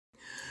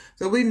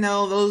So we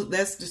know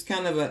that's just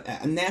kind of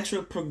a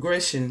natural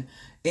progression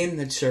in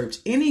the church.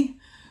 Any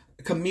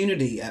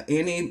community,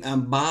 any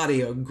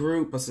body or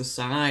group or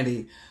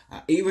society,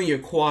 even your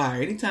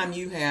choir, anytime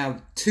you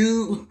have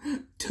two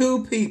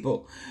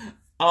people,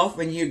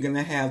 often you're going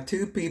to have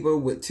two people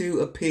with two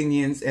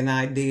opinions and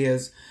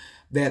ideas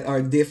that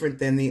are different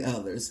than the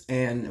others.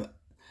 And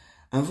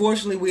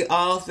unfortunately, we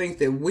all think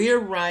that we're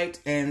right,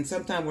 and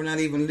sometimes we're not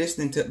even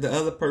listening to the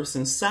other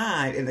person's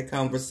side in a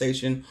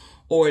conversation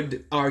or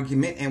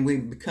argument, and we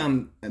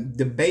become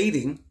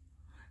debating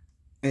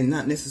and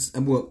not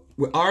necessarily, well,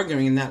 we're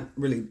arguing and not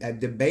really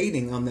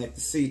debating on that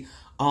to see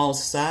all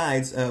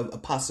sides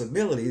of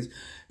possibilities,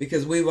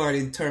 because we've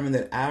already determined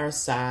that our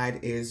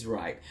side is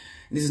right.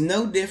 It is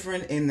no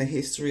different in the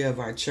history of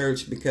our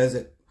church, because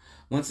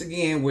once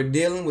again, we're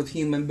dealing with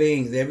human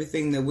beings.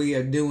 Everything that we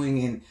are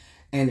doing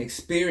and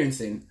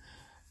experiencing,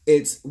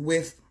 it's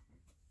with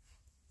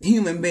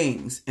human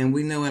beings, and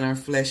we know in our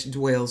flesh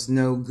dwells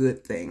no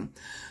good thing.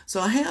 So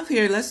I have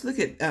here, let's look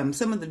at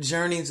some of the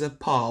journeys of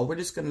Paul. We're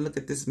just going to look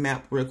at this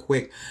map real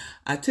quick.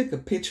 I took a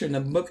picture in the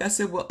book. I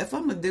said, well, if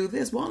I'm going to do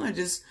this, why don't I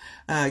just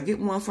get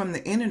one from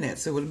the internet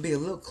so it'll be a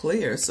little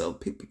clearer so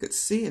people could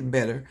see it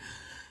better.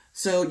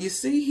 So you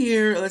see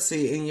here, let's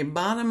see, in your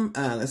bottom,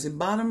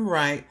 bottom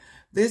right,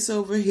 this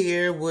over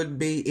here would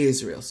be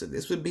Israel. So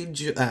this would be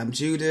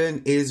Judah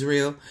and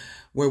Israel,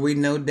 where we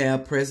no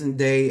doubt present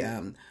day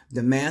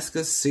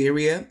Damascus,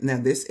 Syria. Now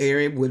this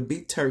area would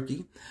be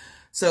Turkey.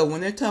 So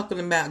when they're talking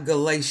about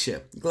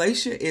Galatia,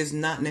 Galatia is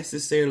not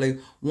necessarily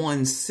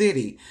one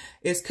city.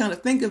 It's kind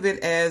of, think of it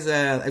as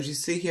you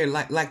see here,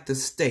 like the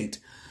state,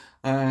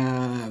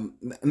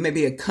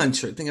 maybe a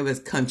country. Think of it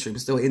as country.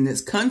 So in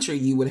this country,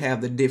 you would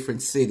have the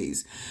different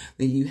cities.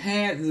 Then you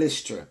had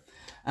Lystra,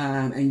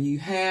 and you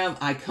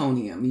have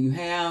Iconium, you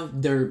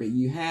have Derbe,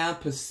 you have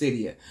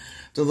Pisidia.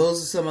 So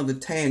those are some of the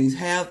towns. You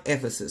have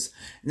Ephesus.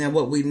 Now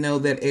what we know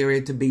that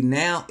area to be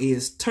now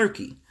is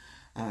Turkey.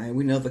 And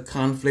we know the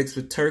conflicts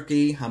with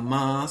Turkey,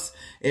 Hamas,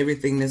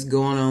 everything that's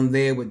going on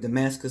there with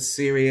Damascus,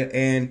 Syria,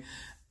 and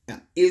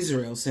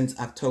Israel since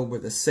October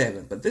the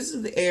 7th. But this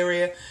is the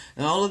area,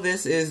 and all of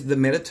this is the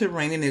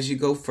Mediterranean. As you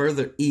go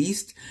further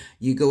east,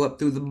 you go up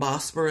through the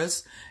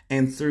Bosphorus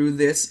and through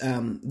this,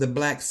 the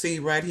Black Sea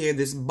right here,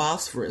 this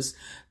Bosphorus.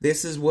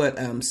 This is what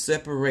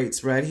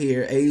separates right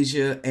here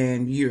Asia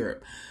and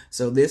Europe.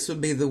 So this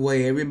would be the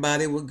way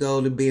everybody would go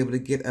to be able to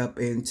get up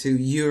into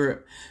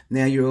Europe.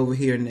 Now you're over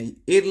here in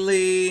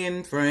Italy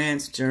and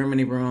France,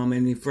 Germany, Rome,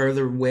 and you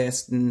further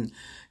west and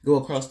go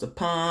across the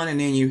pond,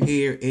 and then you're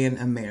here in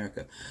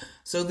America.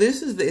 So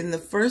this is in the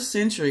first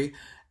century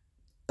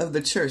of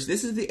the church.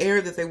 This is the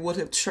area that they would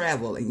have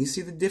traveled, and you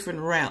see the different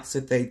routes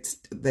that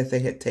they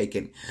had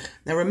taken.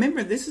 Now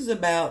remember, this is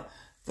about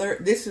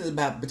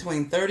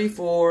between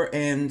 34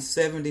 and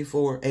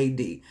 74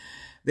 A.D.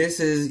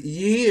 This is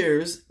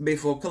years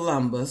before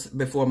Columbus,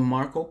 before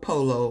Marco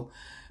Polo.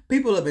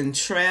 People have been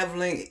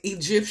traveling.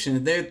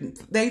 Egyptians,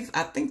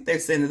 I think they're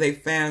saying that they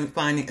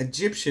finding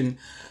Egyptian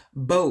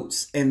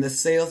boats and the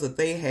sails that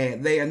they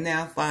had. They are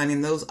now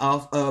finding those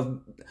off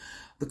of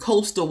the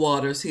coastal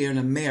waters here in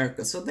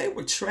America. So they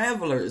were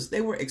travelers.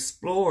 They were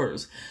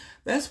explorers.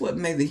 That's what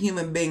made the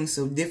human being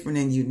so different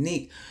and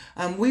unique.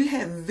 We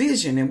have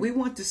vision, and we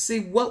want to see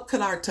what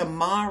could our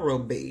tomorrow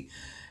be.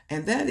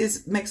 And that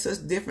makes us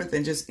different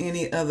than just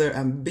any other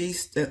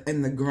beast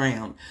in the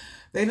ground.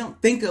 They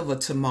don't think of a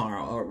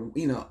tomorrow, or,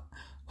 you know,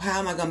 how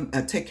am I going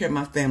to take care of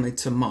my family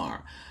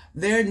tomorrow?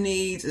 Their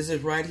needs is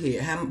right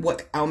here.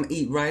 What I'm going to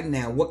eat right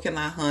now. What can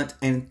I hunt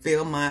and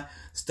fill my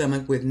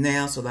stomach with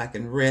now so that I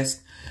can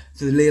rest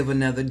to live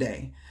another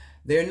day?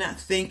 They're not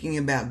thinking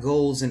about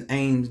goals and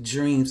aims,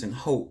 dreams and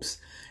hopes.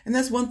 And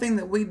that's one thing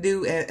that we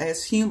do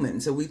as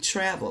humans. So we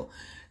travel.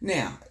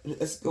 Now,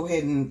 let's go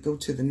ahead and go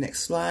to the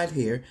next slide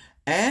here.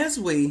 As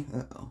we,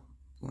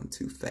 going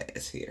too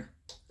fast here.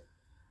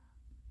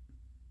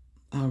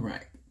 All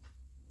right.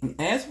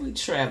 As we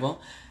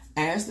travel,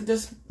 as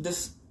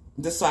the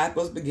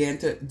disciples began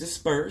to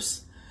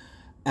disperse,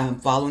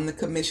 following the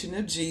commission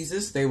of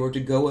Jesus, they were to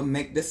go and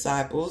make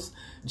disciples,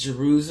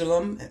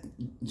 Jerusalem,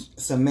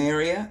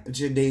 Samaria,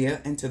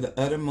 Judea, and to the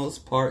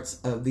uttermost parts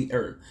of the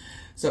earth.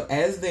 So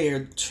as they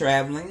are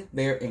traveling,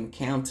 they're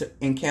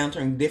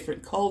encountering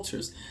different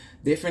cultures,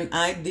 different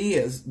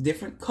ideas,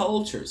 different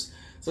cultures.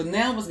 So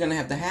now what's going to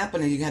have to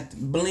happen is you have to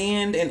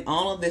blend and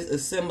all of this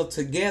assemble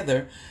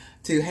together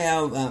to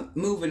have,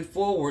 moving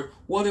forward,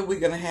 what are we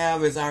going to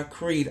have as our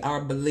creed,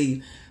 our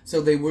belief? So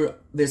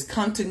there's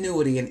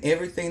continuity in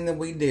everything that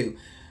we do.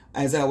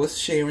 As I was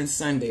sharing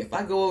Sunday, if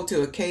I go over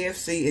to a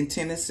KFC in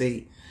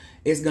Tennessee,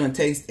 it's going to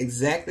taste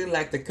exactly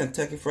like the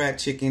Kentucky Fried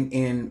Chicken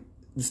in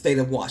the state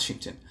of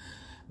Washington.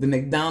 The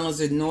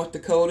McDonald's in North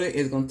Dakota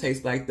is going to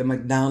taste like the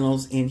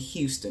McDonald's in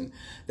Houston.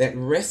 That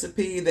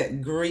recipe,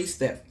 that grease,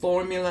 that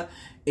formula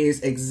is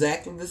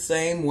exactly the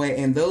same way.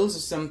 And those are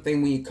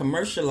something when you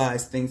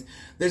commercialize things,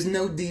 there's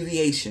no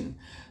deviation.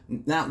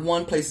 Not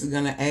one place is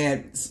going to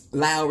add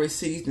Lowry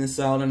seasoning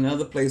salt, and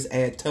another place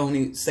add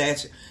Tony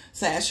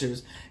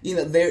Sashers. You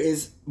know, there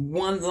is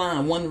one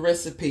line, one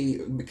recipe,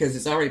 because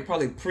it's already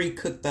probably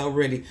pre-cooked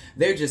already.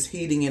 They're just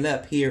heating it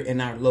up here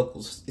in our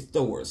local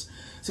stores.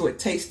 So it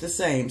tastes the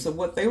same. So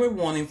what they were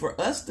wanting for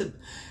us to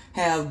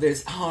have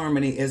this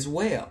harmony as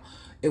well.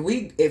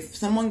 If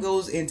someone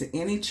goes into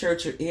any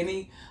church or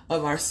any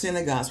of our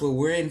synagogues where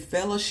we're in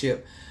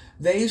fellowship,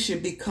 they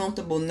should be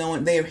comfortable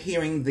knowing they're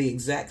hearing the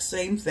exact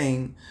same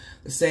thing,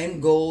 the same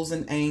goals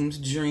and aims,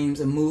 dreams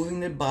of moving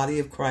the body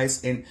of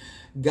Christ and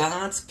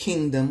God's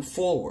kingdom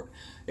forward.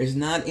 There's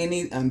not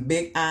any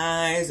big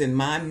eyes and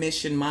my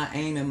mission, my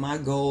aim, and my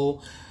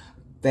goal.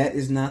 That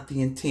is not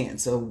the intent.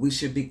 So we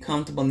should be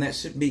comfortable, and that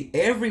should be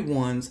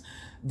everyone's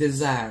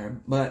desire.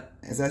 But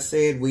as I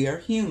said, we are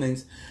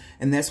humans,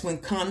 and that's when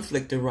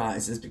conflict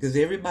arises, because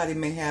everybody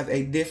may have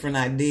a different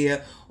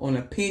idea or an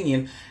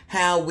opinion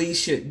how we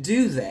should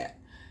do that.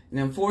 And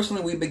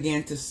unfortunately, we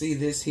began to see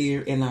this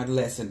here in our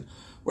lesson.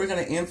 We're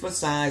going to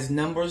emphasize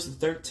Numbers,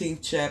 the 13th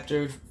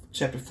chapter,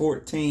 chapter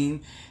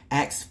 14,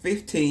 Acts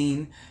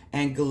 15,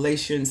 and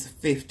Galatians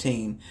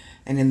 15.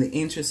 And in the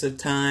interest of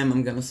time,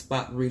 I'm going to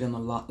spot read on a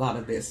lot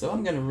of this. So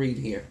I'm going to read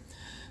here.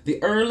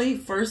 The early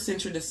first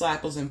century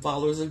disciples and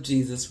followers of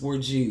Jesus were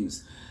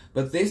Jews.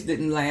 But this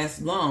didn't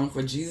last long,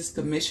 for Jesus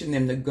commissioned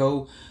them to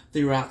go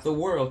throughout the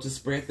world to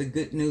spread the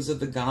good news of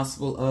the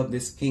gospel of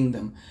this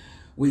kingdom.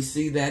 We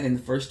see that in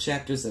the first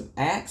chapters of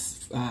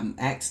Acts.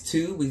 Acts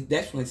 2, we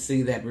definitely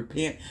see that.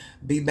 Repent,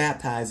 be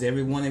baptized,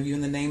 every one of you,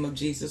 in the name of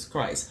Jesus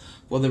Christ,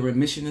 for the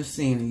remission of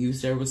sin, and you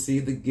shall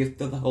receive the gift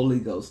of the Holy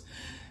Ghost.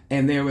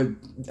 And there were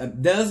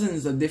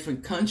dozens of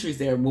different countries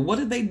there. Well, what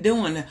are they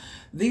doing?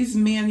 These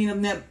men, you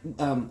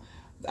know,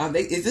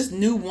 is this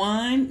new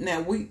wine? Now,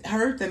 we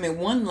heard them in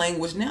one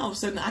language. Now, all of a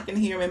sudden, I can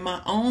hear them in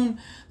my own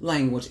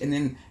language. And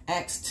then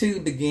Acts 2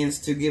 begins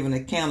to give an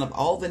account of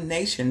all the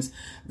nations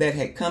that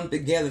had come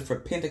together for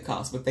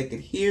Pentecost, but they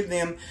could hear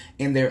them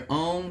in their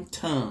own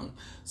tongue.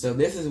 So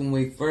this is when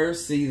we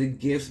first see the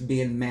gifts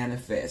being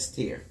manifest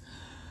here.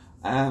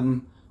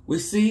 We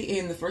see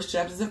in the first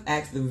chapters of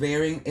Acts the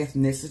varying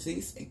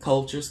ethnicities and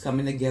cultures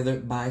coming together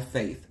by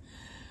faith.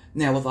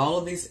 Now, with all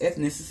of these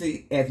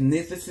ethnicities,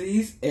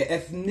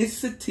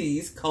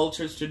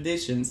 cultures,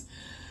 traditions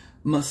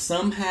must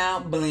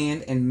somehow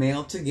blend and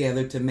meld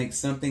together to make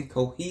something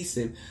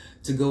cohesive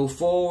to go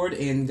forward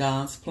in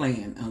God's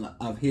plan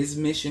of His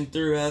mission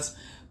through us,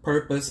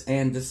 purpose,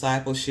 and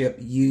discipleship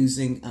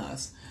using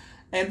us.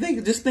 And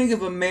just think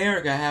of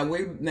America, how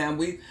we've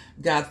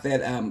got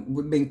that,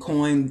 we've been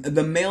coined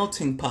the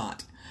melting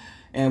pot.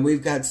 And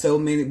we've got so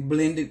many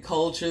blended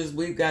cultures.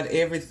 We've got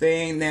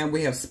everything. Now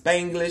we have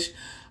Spanglish.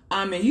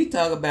 I mean, you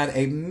talk about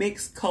a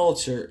mixed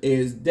culture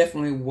is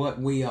definitely what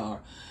we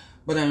are.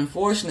 But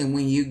unfortunately,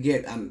 when you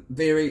get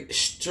very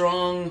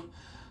strong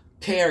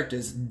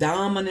characters,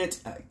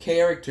 dominant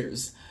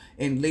characters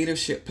in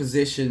leadership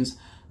positions,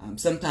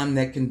 sometimes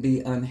that can be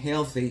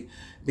unhealthy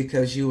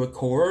because you are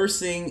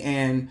coercing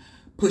and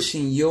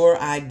pushing your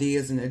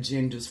ideas and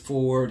agendas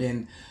forward.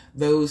 And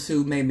those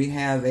who maybe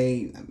have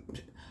a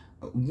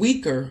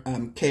weaker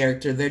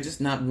character, they're just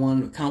not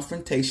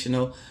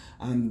confrontational.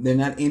 They're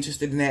not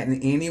interested in that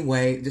in any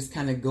way, just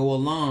kind of go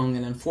along.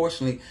 And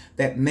unfortunately,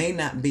 that may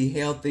not be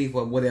healthy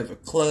for whatever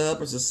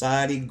club or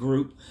society,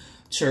 group,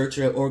 church,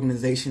 or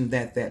organization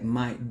that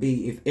might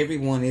be, if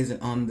everyone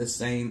isn't on the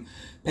same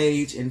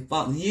page and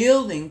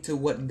yielding to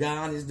what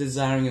God is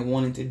desiring and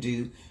wanting to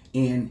do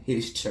in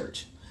His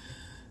church.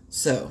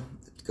 So,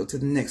 let's go to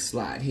the next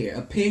slide here.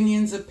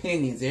 Opinions.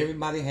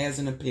 Everybody has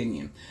an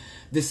opinion.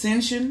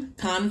 Dissension,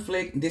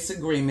 conflict,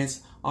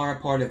 disagreements are a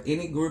part of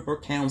any group or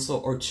council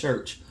or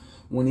church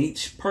when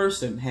each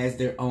person has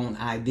their own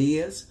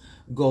ideas,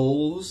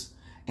 goals,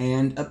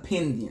 and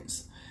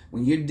opinions.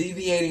 When you're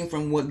deviating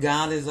from what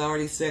God has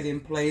already set in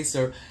place,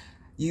 or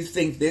you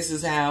think this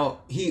is how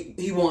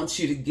he wants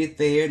you to get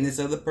there, and this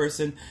other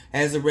person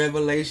has a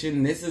revelation,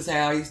 and this is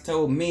how He's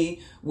told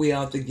me we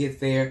ought to get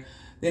there,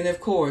 then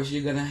of course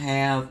you're going to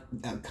have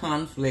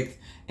conflict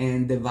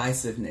and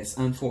divisiveness,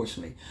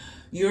 unfortunately.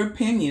 Your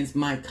opinions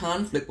might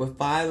conflict with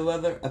 5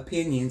 other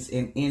opinions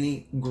in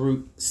any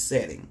group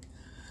setting.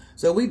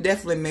 So we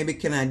definitely maybe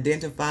can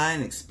identify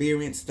and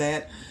experience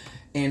that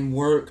and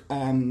work.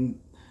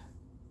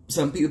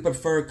 Some people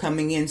prefer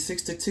coming in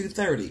 6 to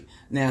 2:30.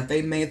 Now, if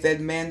they made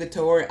that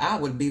mandatory, I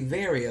would be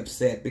very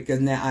upset, because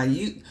now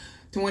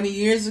 20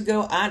 years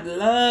ago, I'd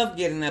love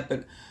getting up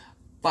at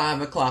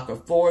 5 o'clock or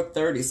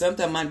 4:30.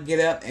 Sometimes I'd get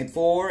up at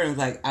 4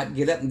 and I'd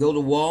get up and go to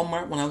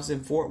Walmart when I was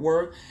in Fort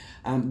Worth,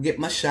 get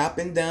my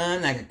shopping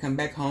done. I could come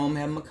back home,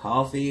 have my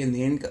coffee, and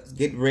then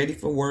get ready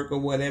for work or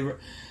whatever.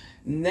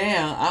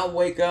 Now I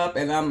wake up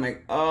and I'm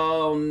like,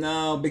 oh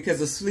no,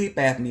 because of sleep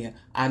apnea.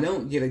 I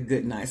don't get a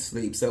good night's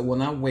sleep. So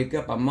when I wake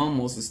up, I'm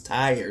almost as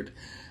tired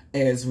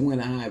as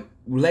when I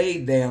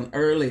laid down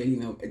earlier, you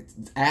know, it's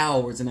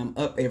hours, and I'm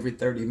up every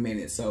 30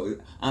 minutes. So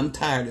I'm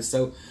tired.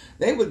 So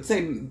they would say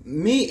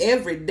me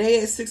every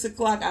day at 6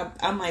 o'clock,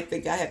 I might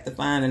think I have to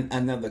find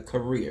another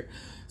career.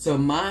 So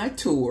my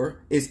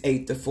tour is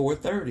 8 to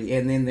 4:30,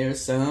 and then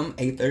there's some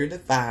 8:30 to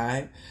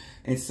 5,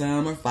 and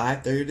some are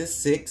 5:30 to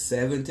 6,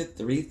 7 to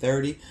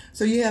 3:30.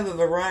 So you have a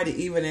variety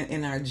even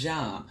in our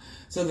job.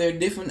 So there are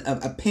different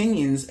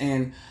opinions,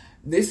 and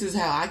this is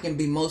how I can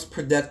be most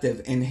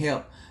productive and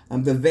help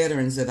the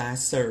veterans that I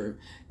serve.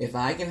 If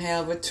I can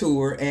have a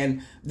tour,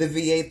 and the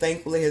VA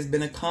thankfully has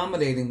been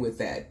accommodating with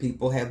that.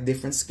 People have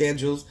different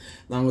schedules.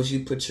 As long as you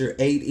put your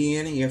 8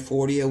 in and your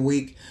 40 a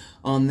week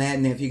on that,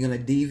 and if you're going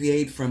to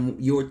deviate from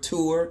your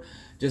tour,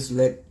 just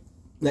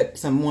let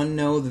someone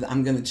know that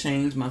I'm going to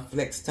change my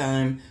flex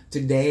time.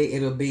 Today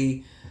it'll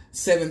be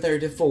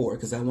 7:30 to 4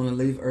 because I want to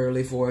leave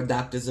early for a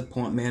doctor's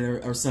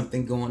appointment or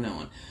something going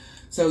on.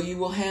 So you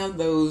will have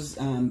those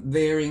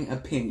varying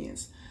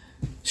opinions.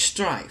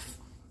 Strife.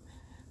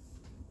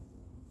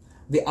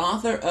 The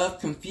author of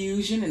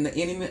confusion and the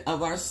enemy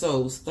of our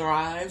souls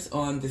thrives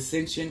on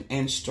dissension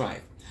and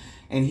strife.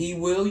 And he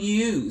will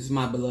use,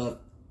 my beloved,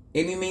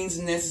 any means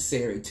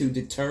necessary to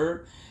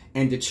deter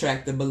and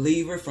detract the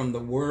believer from the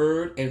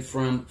word and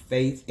from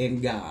faith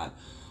in God.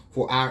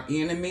 For our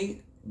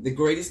enemy, the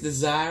greatest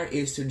desire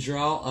is to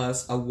draw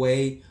us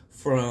away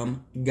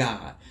from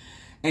God.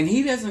 And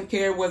he doesn't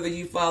care whether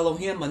you follow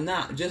him or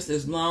not, just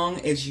as long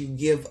as you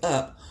give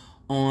up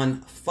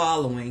on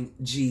following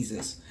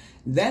Jesus.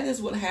 That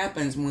is what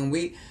happens when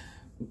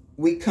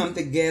we come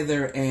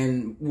together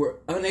and we're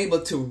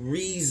unable to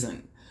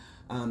reason.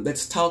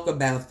 Let's talk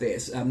about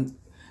this.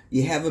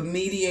 You have a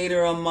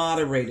mediator or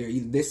moderator.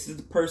 This is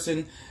the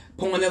person,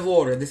 point of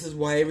order. This is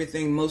why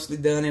everything mostly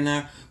done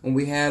when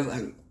we have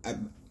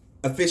an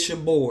official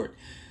board.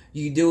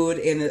 You do it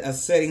in a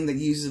setting that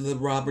uses the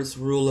Robert's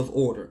Rule of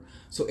Order.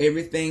 So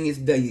everything is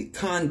done.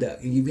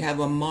 Conduct. You have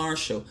a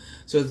marshal.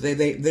 So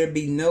there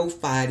be no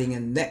fighting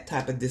and that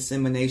type of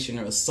dissemination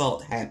or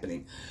assault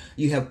happening.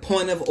 You have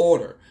point of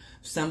order.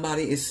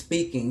 Somebody is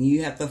speaking.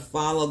 You have to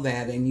follow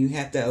that, and you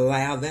have to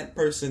allow that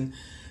person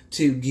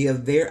to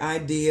give their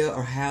idea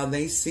or how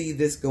they see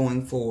this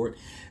going forward.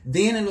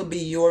 Then it'll be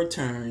your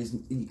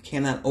turn. You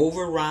cannot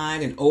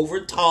override and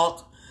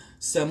overtalk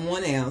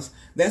someone else.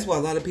 That's why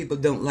a lot of people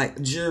don't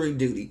like jury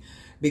duty,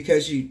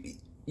 because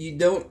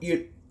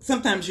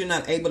sometimes you're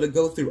not able to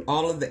go through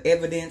all of the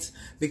evidence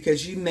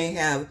because you may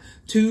have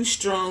two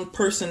strong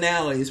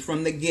personalities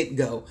from the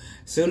get-go.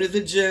 As soon as the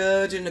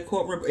judge and the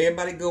courtroom,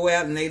 everybody go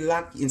out and they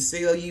lock and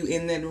seal you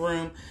in that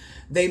room,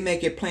 they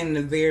make it plain in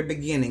the very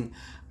beginning,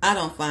 I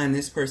don't find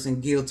this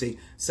person guilty,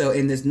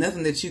 and there's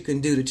nothing that you can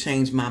do to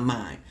change my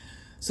mind.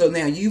 So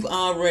now you've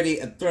already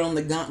thrown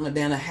the gauntlet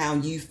down to how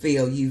you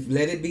feel. You've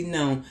let it be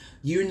known.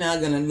 You're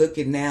not going to look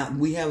at now.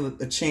 We have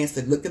a chance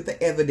to look at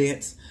the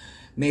evidence.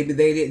 Maybe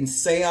they didn't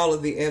say all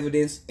of the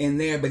evidence in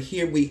there, but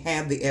here we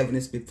have the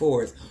evidence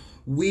before us.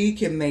 We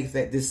can make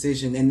that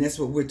decision, and that's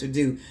what we're to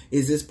do.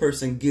 Is this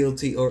person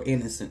guilty or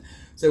innocent?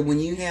 So when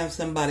you have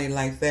somebody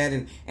like that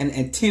and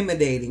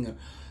intimidating or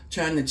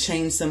trying to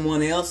change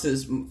someone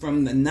else's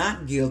from the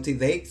not guilty,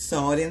 they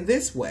saw it in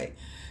this way.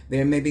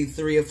 There may be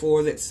 3 or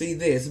 4 that see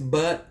this,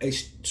 but a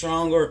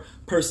stronger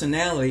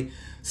personality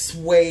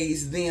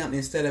sways them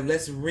instead of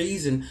let's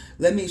reason.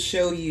 Let me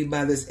show you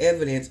by this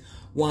evidence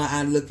why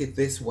I look at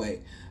this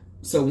way.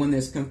 So when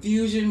there's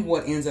confusion,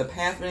 what ends up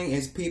happening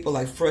is people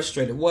are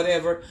frustrated,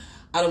 whatever.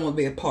 I don't want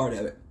to be a part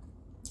of it.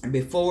 And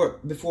before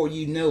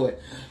you know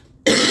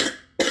it,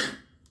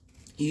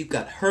 you've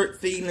got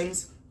hurt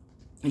feelings.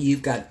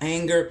 You've got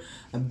anger,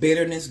 a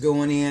bitterness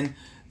going in.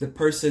 The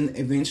person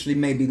eventually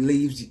maybe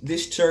leaves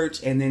this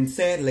church, and then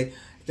sadly,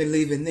 they're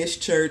leaving this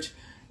church.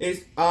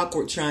 It's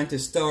awkward trying to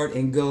start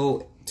and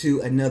go to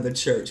another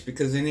church,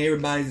 because then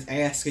everybody's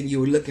asking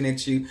you or looking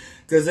at you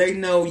because they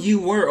know you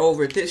were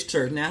over at this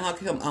church. Now, how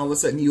come all of a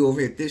sudden you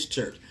over at this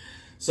church?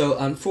 So,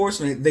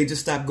 unfortunately, they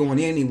just stop going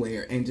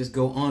anywhere and just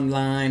go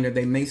online, or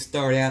they may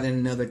start out in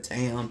another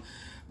town.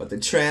 But the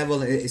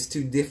travel is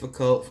too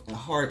difficult, a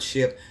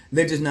hardship.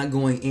 They're just not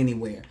going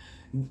anywhere.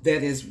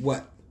 That is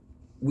what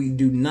we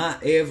do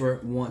not ever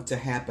want to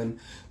happen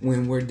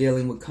when we're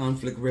dealing with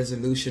conflict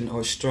resolution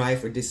or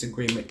strife or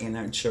disagreement in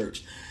our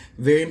church.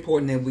 Very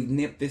important that we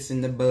nip this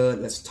in the bud.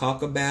 Let's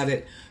talk about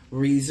it,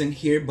 reason,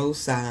 hear both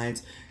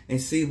sides,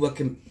 and see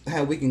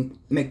how we can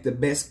make the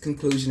best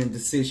conclusion and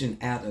decision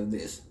out of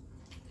this.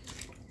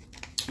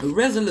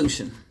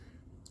 Resolution.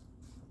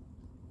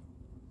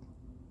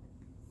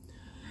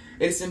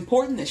 It is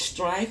important that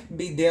strife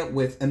be dealt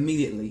with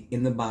immediately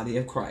in the body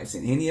of Christ.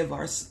 In any of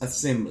our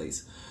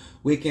assemblies,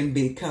 we can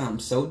become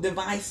so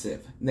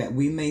divisive that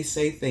we may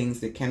say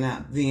things that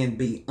cannot then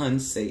be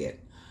unsaid.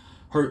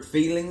 Hurt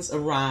feelings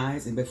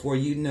arise, and before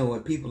you know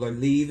it, people are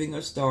leaving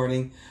or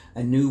starting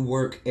a new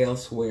work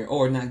elsewhere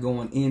or not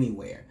going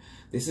anywhere.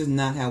 This is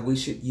not how we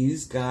should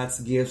use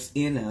God's gifts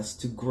in us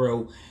to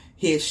grow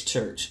His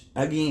church.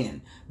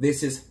 Again,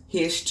 this is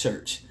His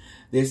church.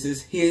 This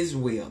is His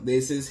will.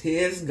 This is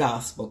His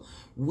gospel.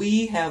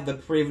 We have the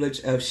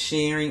privilege of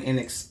sharing and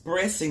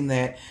expressing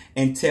that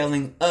and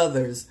telling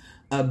others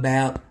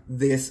about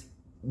this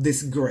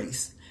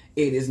grace.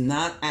 It is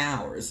not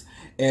ours.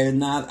 It is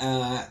not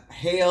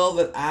hell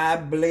that I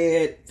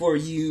bled for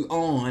you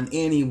on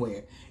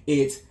anywhere.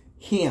 It's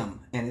him,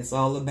 and it's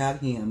all about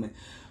him.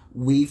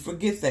 We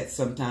forget that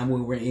sometimes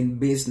when we're in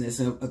business,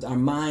 and our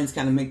minds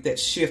kind of make that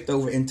shift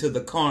over into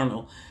the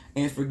carnal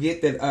and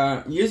forget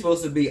that you're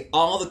supposed to be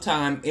all the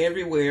time,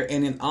 everywhere,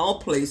 and in all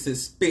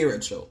places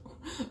spiritual.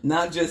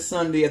 Not just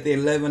Sunday at the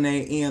 11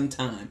 a.m.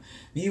 time.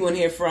 You in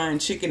here frying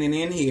chicken and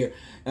in here,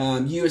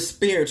 you're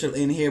spiritual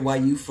in here while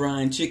you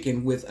frying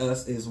chicken with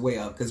us as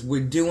well. Because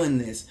we're doing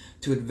this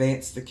to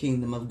advance the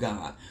kingdom of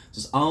God. So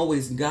it's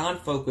always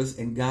God-focused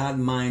and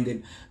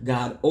God-minded,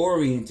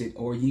 God-oriented,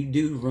 or you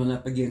do run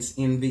up against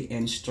envy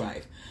and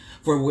strife.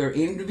 For where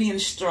envy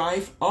and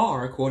strife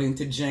are, according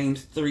to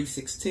James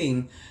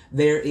 3:16,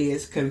 there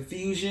is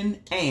confusion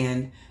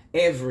and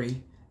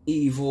every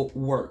evil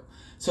work.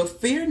 So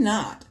fear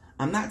not.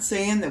 I'm not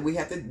saying that we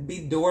have to be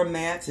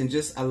doormats and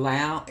just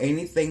allow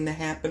anything to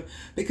happen,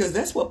 because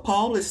that's what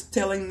Paul is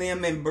telling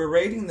them and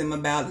berating them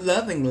about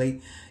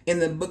lovingly in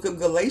the book of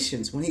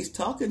Galatians when he's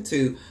talking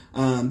to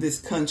this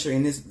country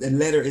and the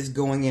letter is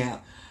going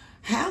out.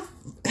 How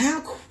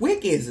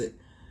quick is it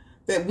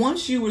that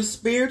once you were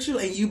spiritual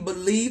and you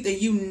believed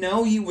and you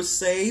know you were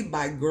saved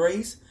by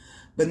grace,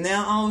 but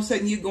now all of a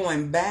sudden you're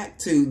going back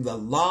to the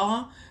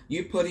law,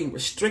 you're putting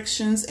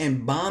restrictions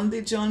and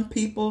bondage on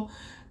people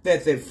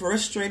that they're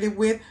frustrated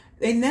with?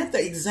 Ain't that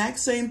the exact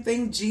same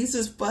thing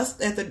Jesus fussed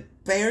at the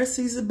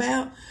Pharisees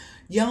about?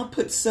 Y'all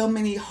put so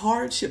many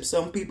hardships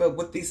on people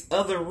with these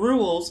other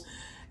rules,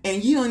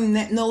 and you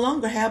don't no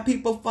longer have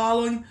people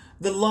following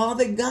the law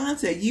that God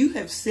said. You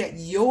have set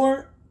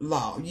your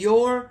law,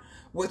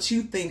 what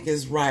you think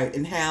is right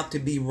and how to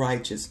be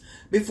righteous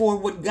before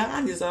what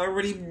God has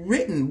already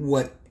written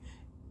what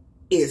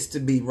is to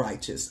be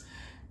righteous.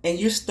 And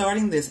you're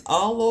starting this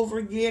all over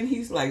again.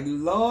 He's like,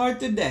 Lord,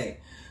 today.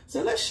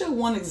 So let's show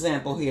one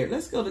example here.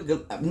 Let's go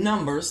to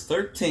Numbers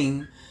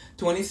 13,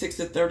 26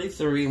 to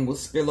 33, and we'll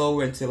spill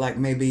over into like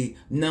maybe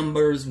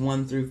Numbers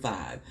 1 through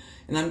 5.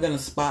 And I'm going to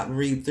spot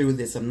read through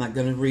this. I'm not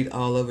going to read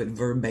all of it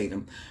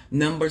verbatim.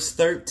 Numbers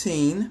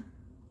 13.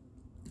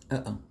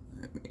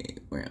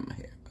 Where am I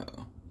here?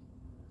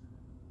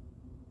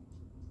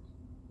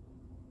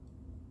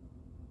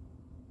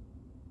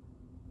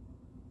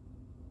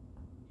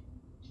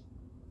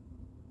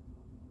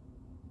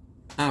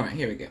 All right,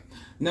 here we go.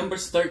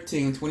 Numbers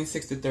 13,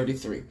 26 to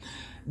 33.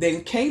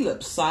 Then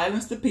Caleb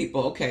silenced the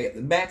people. Okay,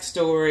 the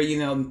backstory, you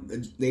know,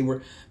 they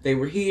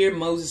were here.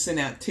 Moses sent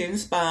out 10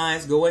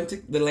 spies, go into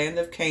the land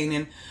of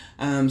Canaan,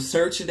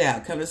 search it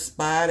out, kind of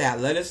spy it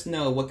out. Let us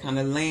know what kind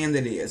of land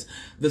it is,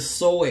 the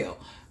soil.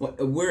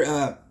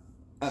 We're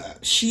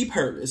sheep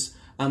herders.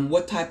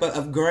 What type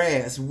of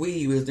grass,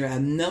 weed, is there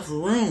enough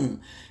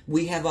room?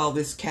 We have all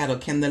this cattle.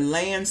 Can the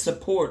land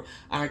support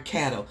our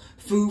cattle?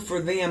 Food for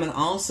them, and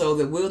also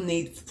that we'll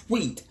need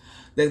wheat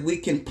that we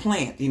can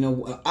plant, you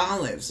know,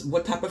 olives.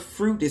 What type of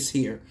fruit is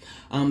here?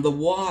 The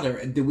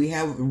water. Do we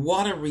have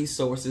water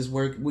resources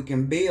where we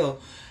can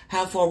build?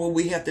 How far will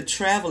we have to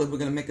travel if we're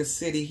going to make a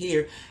city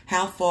here?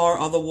 How far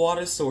are the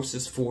water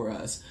sources for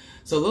us?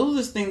 So those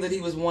are the things that he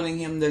was wanting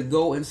him to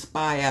go and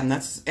spy out.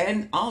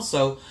 And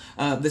also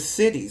the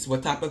cities.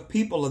 What type of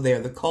people are there?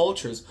 The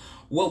cultures.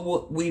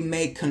 What we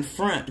may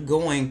confront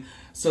going.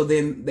 So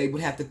then they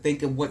would have to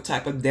think of what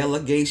type of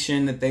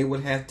delegation that they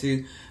would have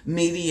to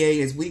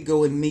mediate as we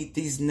go and meet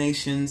these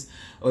nations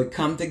or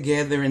come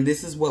together. And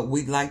this is what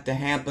we'd like to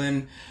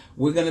happen.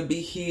 We're going to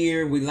be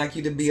here. We'd like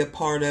you to be a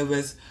part of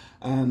us.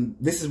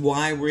 This is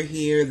why we're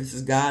here. This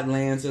is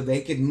Godland. So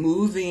they could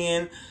move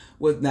in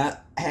with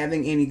not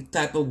having any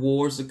type of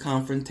wars or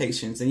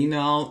confrontations. And you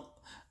know,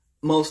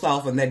 most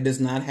often that does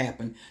not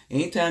happen.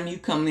 Anytime you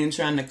come in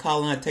trying to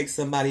colonize, take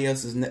somebody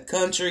else's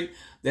country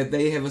that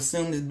they have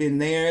assumed has been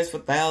theirs for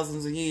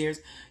thousands of years,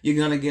 you're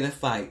going to get a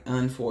fight,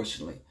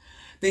 unfortunately.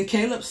 Then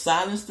Caleb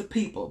silenced the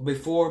people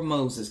before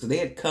Moses, because they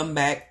had come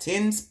back,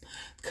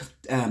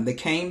 they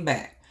came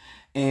back.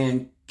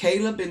 And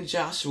Caleb and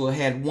Joshua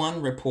had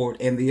one report,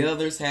 and the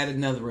others had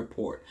another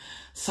report.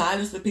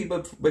 Silenced the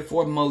people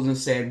before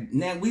Moses, said,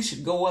 now we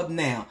should go up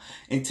now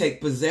and take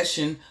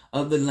possession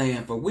of the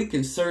land, for we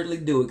can certainly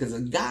do it, because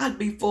if God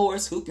be for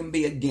us, who can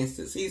be against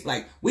us? He's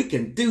like, we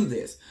can do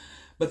this.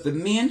 But the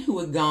men who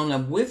had gone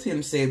up with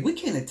him said, we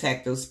can't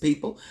attack those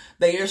people.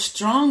 They are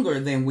stronger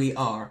than we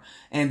are.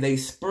 And they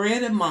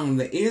spread among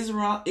the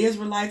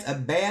Israelites a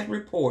bad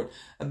report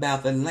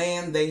about the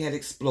land they had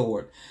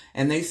explored.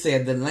 And they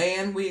said, the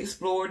land we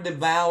explored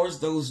devours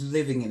those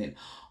living in it.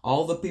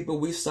 All the people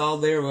we saw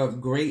there were of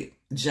great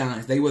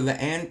giants. They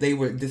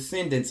were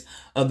descendants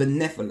of the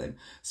Nephilim.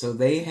 So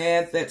they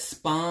had that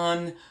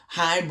spawn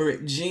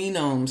hybrid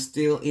genome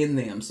still in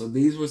them. So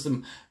these were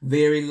some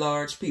very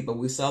large people.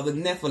 We saw the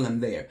Nephilim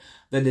there.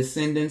 The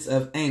descendants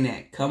of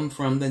Anak come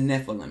from the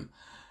Nephilim.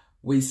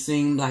 We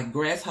seemed like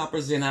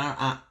grasshoppers in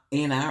our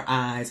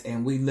eyes,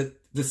 and we looked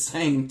the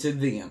same to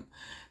them.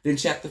 Then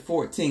chapter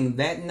 14,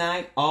 that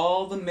night,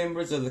 all the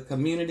members of the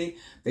community,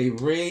 they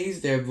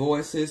raised their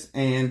voices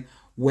and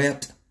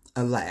wept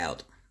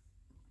aloud.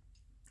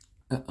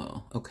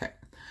 Okay.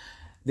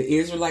 The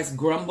Israelites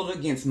grumbled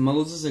against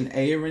Moses and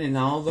Aaron and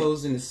all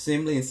those in the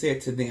assembly and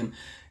said to them,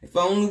 if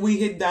only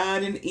we had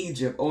died in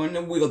Egypt or in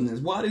the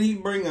wilderness. Why did he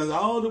bring us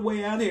all the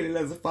way out here to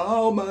let us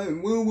fall?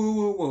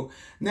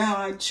 Now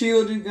our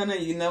children gonna,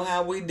 you know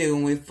how we do.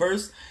 When we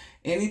first,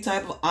 any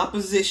type of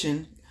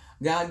opposition,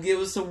 God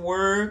gives us a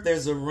word.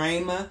 There's a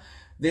rhema.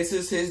 This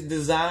is his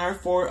desire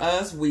for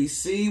us. We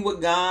see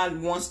what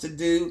God wants to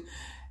do.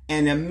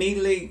 And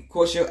immediately, of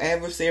course, your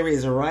adversary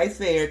is right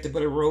there to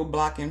put a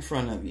roadblock in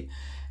front of you.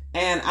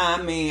 And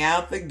I mean,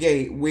 out the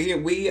gate,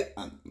 we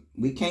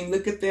can't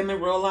look at them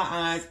and roll our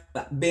eyes.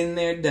 Been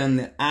there, done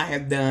that. I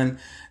have done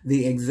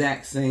the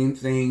exact same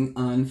thing,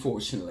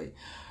 unfortunately.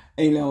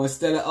 You know,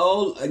 instead of,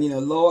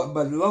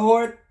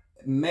 Lord,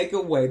 make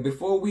a way.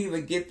 Before we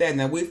even get that,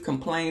 now we've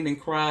complained and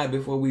cried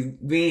before we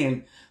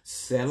then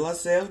settle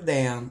ourselves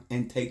down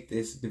and take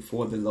this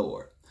before the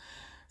Lord.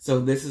 So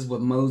this is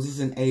what Moses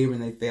and Aaron,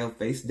 they fell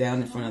face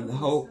down in front of the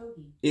whole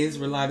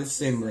Israelite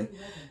assembly.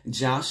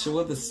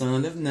 Joshua, the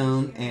son of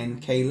Nun,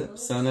 and Caleb,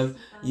 son of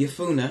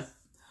Jephunneh,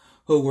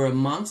 who were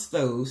amongst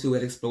those who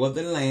had explored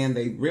the land,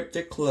 they ripped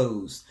their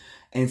clothes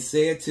and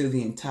said to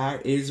the entire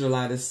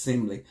Israelite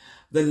assembly,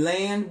 the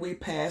land we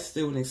passed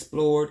through and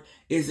explored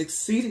is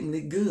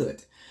exceedingly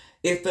good.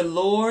 If the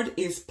Lord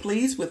is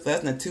pleased with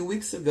us, now 2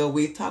 weeks ago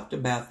we talked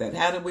about that.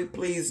 How do we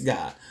please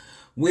God?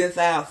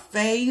 Without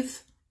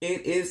faith,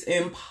 it is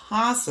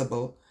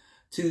impossible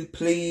to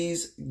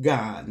please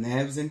God. And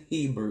that was in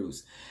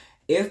Hebrews.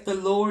 If the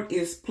Lord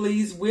is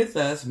pleased with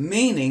us,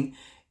 meaning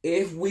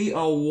if we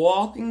are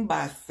walking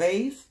by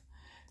faith,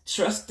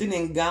 trusting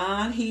in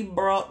God,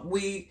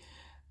 we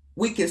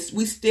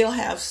still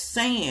have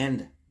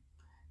sand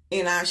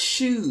in our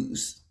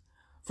shoes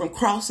from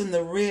crossing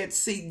the Red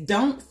Sea.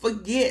 Don't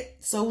forget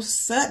so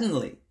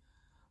suddenly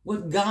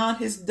what God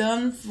has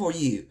done for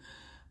you.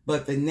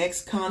 But the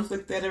next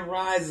conflict that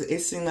arises,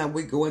 it seems like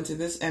we go into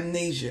this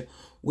amnesia.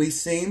 We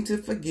seem to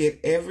forget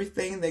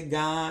everything that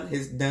God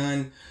has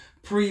done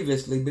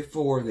previously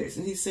before this.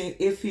 And he's saying,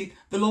 if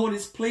the Lord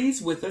is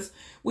pleased with us,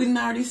 we've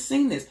already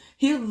seen this.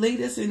 He'll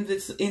lead us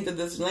into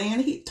this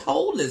land. He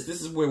told us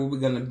this is where we're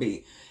going to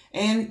be.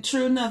 And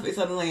true enough, it's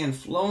a land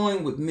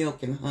flowing with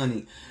milk and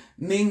honey,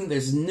 meaning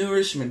there's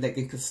nourishment that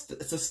can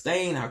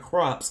sustain our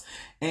crops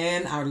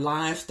and our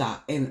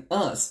livestock and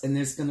us. And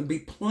there's going to be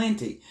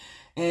plenty.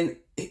 And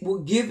it will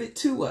give it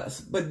to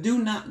us. But do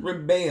not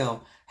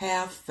rebel.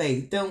 Have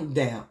faith. Don't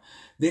doubt.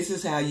 This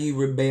is how you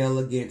rebel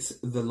against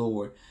the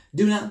Lord.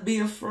 Do not be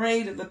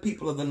afraid of the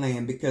people of the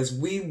land, because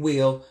we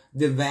will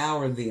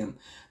devour them.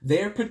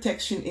 Their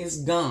protection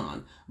is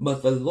gone,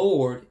 but the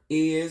Lord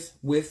is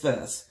with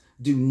us.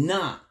 Do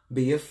not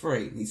be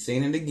afraid. He's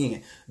saying it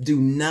again. Do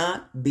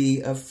not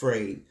be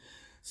afraid.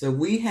 So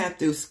we have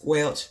to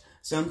squelch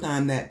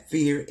sometimes that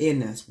fear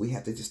in us. We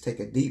have to just take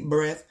a deep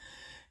breath,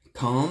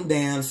 calm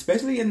down,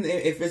 especially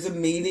if there's a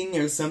meeting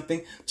or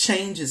something,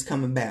 changes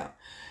come about.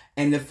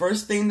 And the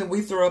first thing that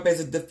we throw up as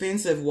a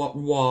defensive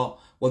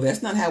wall, well,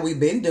 that's not how we've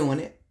been doing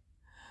it.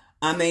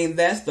 I mean,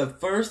 that's the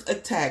first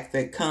attack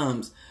that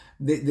comes.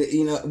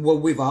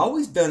 We've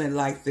always done it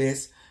like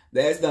this.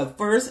 That's the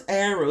first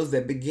arrows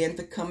that begin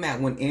to come out.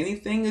 When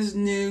anything is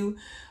new,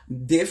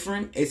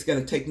 different, it's going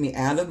to take me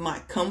out of my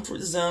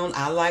comfort zone.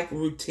 I like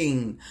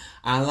routine.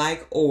 I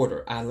like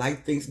order. I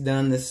like things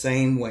done the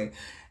same way.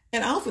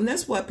 And often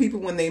that's why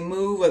people, when they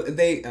move,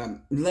 they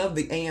love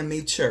the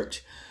AME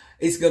church.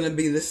 It's going to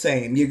be the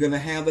same. You're going to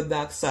have a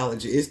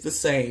doxology. It's the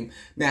same.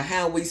 Now,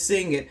 how we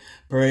sing it,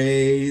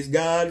 praise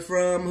God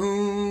from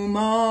whom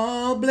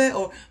all bless,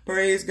 or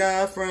praise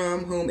God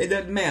from whom, it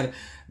doesn't matter.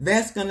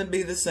 That's going to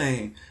be the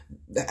same.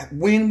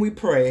 When we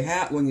pray,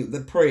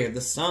 the prayer,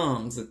 the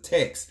songs, the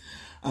text,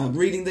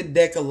 reading the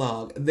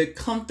Decalogue, they're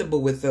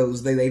comfortable with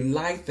those. They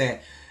like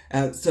that.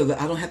 So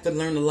that I don't have to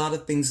learn a lot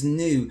of things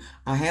new.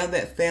 I have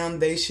that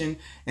foundation,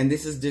 and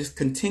this is just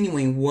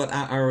continuing what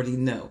I already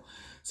know.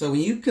 So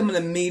when you come in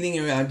a meeting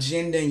or an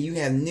agenda and you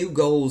have new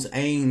goals,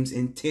 aims,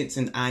 intents,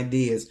 and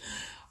ideas,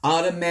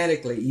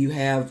 automatically you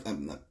have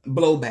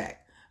blowback.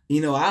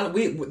 You know,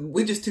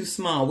 we're just too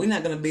small. We're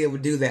not going to be able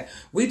to do that.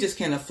 We just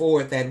can't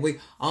afford that. We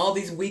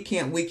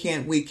can't.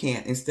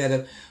 Instead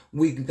of,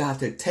 we've got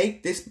to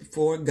take this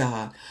before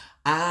God.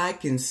 I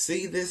can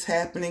see this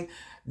happening.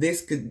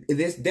 This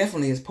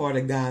definitely is part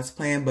of God's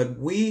plan, but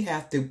we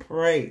have to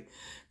pray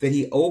that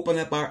he open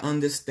up our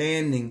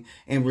understanding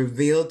and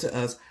reveal to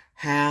us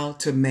how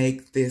to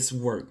make this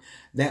work.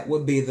 That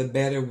would be the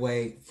better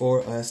way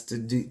for us to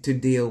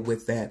deal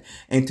with that,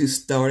 and to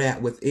start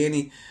out with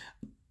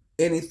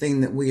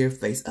anything that we are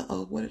faced.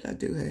 What did I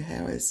do here,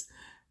 Harris?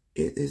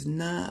 It is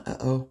not,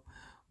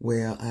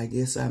 well, I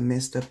guess I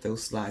messed up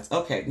those slides.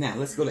 Okay, now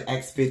let's go to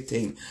Acts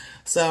 15.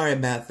 Sorry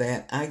about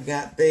that. I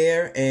got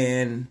there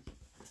and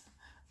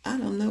I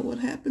don't know what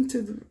happened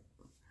to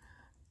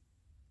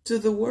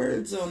the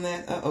words on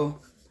that.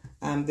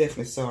 I'm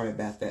definitely sorry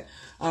about that.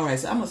 All right,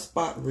 so I'm going to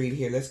spot read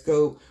here. Let's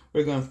go.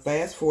 We're going to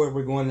fast forward.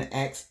 We're going to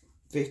Acts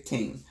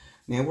 15.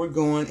 Now we're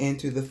going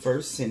into the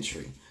 1st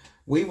century.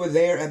 We were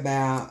there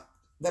about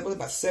that was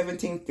about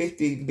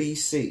 1750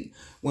 BC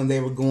when they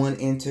were going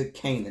into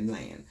Canaan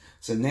land.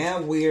 So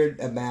now we're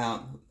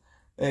about,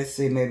 let's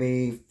see,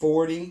 maybe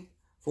 40,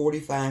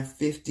 45,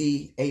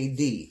 50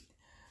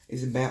 AD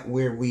is about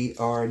where we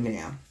are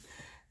now.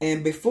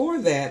 And before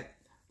that,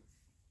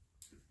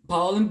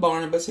 Paul and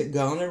Barnabas had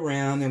gone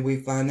around, and we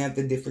find out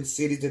the different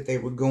cities that they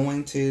were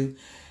going to.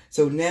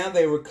 So now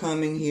they were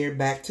coming here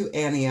back to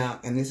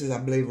Antioch, and this is, I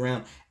believe,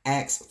 around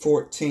Acts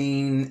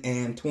 14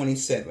 and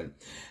 27.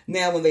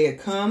 Now, when they had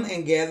come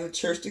and gathered the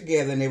church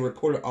together, and they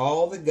reported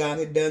all that God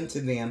had done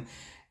to them,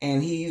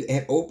 and he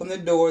had opened the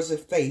doors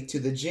of faith to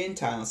the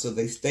Gentiles, so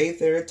they stayed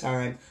there a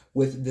time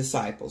with the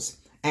disciples.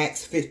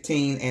 Acts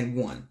 15 and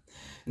 1.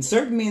 And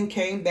certain men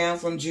came down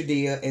from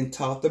Judea and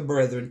taught the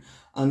brethren,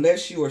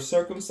 unless you are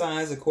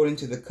circumcised according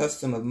to the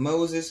custom of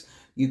Moses,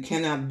 you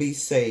cannot be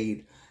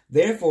saved.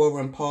 Therefore,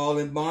 when Paul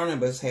and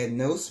Barnabas had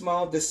no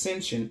small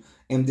dissension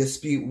and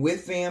dispute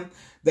with them,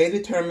 they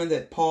determined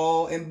that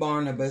Paul and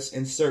Barnabas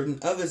and certain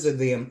others of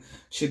them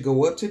should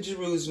go up to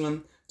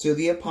Jerusalem to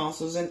the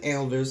apostles and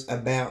elders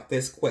about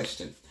this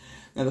question.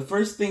 Now, the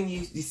first thing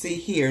you see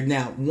here,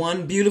 now,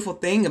 one beautiful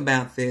thing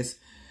about this,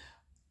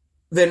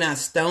 they're not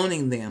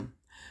stoning them.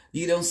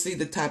 You don't see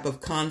the type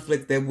of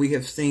conflict that we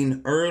have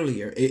seen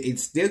earlier.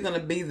 It's still going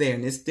to be there,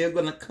 and it's still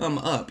going to come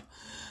up.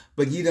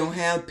 But you don't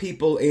have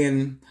people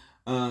in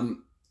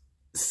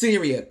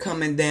Syria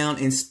coming down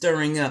and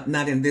stirring up,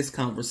 not in this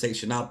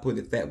conversation, I'll put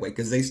it that way,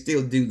 because they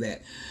still do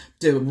that,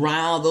 to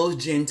rile those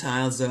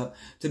Gentiles up,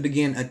 to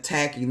begin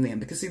attacking them.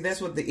 Because, see,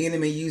 that's what the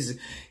enemy uses.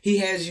 He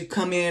has you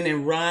come in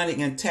and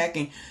rioting and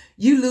attacking.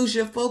 You lose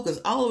your focus.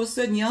 All of a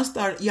sudden,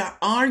 y'all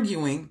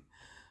arguing.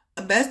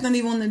 That's not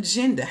even on the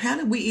agenda. How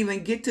did we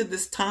even get to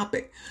this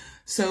topic?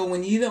 So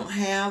when you don't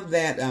have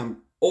that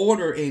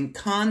order in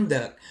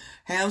conduct,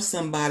 have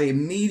somebody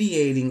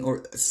mediating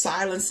or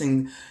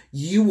silencing,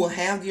 you will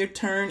have your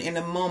turn in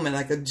a moment.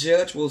 Like a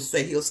judge will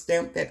say, he'll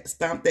stomp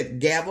that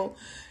gavel,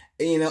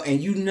 and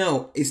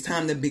it's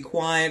time to be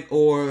quiet,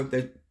 or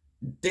the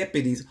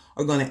deputies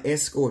are going to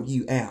escort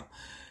you out.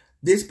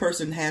 This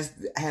person has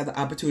had the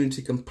opportunity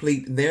to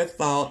complete their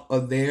thought or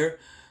their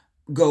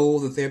goal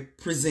that they're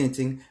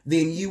presenting.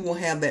 Then you will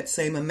have that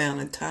same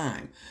amount of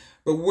time.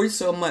 But we're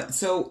spend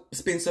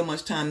so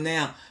much time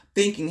now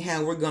thinking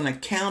how we're going to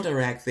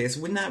counteract this.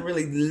 We're not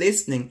really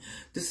listening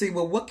to see,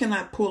 well, what can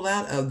I pull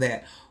out of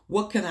that?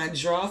 What can I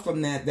draw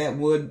from that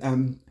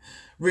would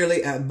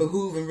really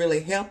behoove and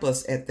really help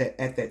us at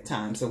that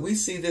time? So we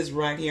see this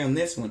right here on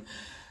this one.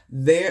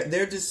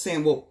 They're just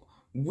saying, well,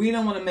 we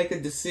don't want to make a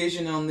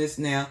decision on this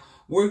now.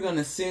 We're going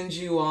to send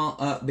you all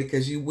up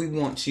because we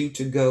want you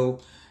to go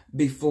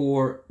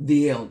before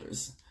the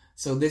elders.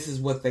 So this is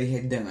what they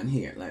had done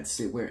here. Let's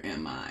see, where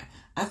am I?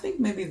 I think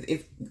maybe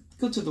if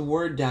go to the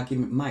Word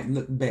document might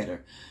look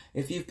better.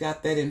 If you've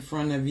got that in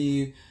front of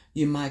you,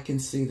 you might can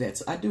see that.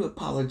 So I do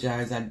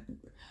apologize.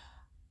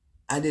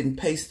 I didn't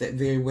paste that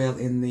very well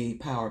in the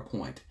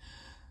PowerPoint.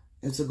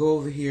 And so go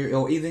over here,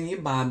 or either in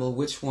your Bible,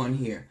 which one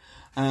here?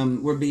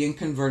 We're being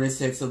converted,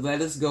 said, so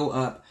let us go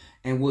up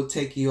and we'll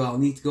take you all.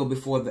 Need to go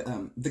before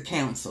the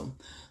council.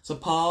 So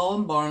Paul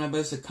and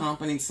Barnabas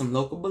accompanied some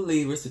local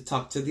believers to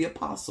talk to the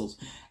apostles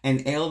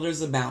and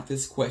elders about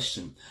this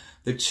question.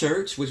 The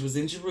church, which was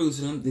in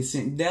Jerusalem, they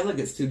sent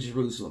delegates to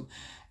Jerusalem,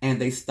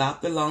 and they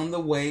stopped along the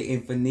way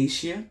in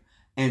Phoenicia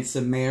and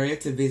Samaria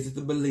to visit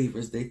the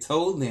believers. They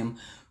told them,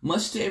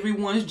 much to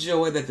everyone's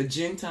joy, that the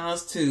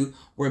Gentiles too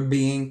were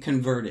being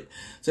converted.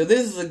 So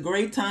this is a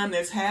great time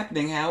that's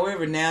happening.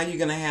 However, now you're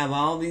going to have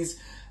all these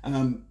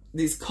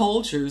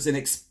cultures and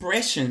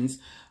expressions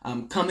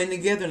coming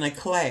together in a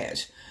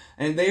clash.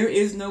 And there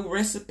is no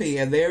recipe,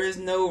 and there is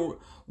no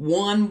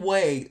one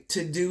way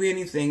to do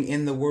anything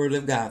in the Word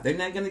of God. They're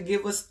not going to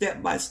give us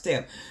step by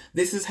step.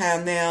 This is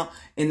how now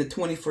in the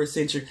 21st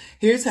century,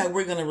 here's how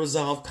we're going to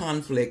resolve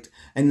conflict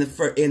in the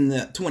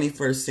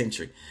 21st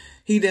century.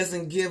 He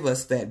doesn't give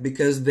us that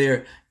because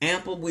they're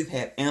ample. We've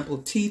had ample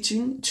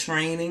teaching,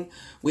 training.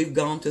 We've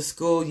gone to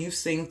school. You've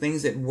seen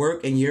things at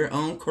work in your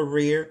own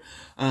career.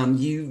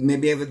 You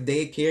maybe have a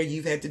daycare.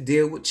 You've had to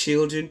deal with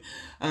children,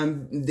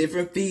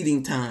 different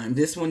feeding time.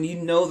 This one,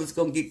 that's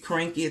going to get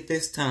cranky at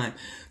this time.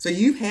 So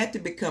you've had to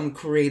become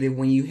creative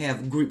when you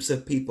have groups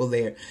of people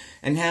there.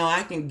 And how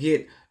I can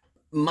get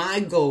my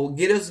goal,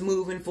 get us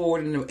moving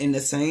forward in the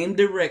same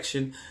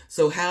direction.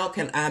 So how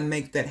can I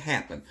make that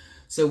happen?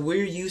 So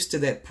we're used to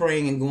that,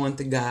 praying and going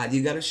to God.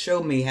 You got to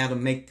show me how to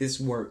make this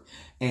work.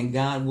 And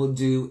God will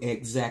do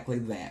exactly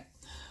that.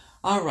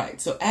 All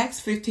right. So Acts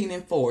 15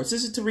 and 4.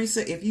 Sister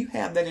Teresa, if you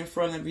have that in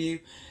front of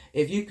you,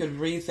 if you could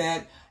read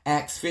that,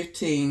 Acts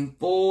 15,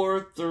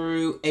 4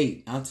 through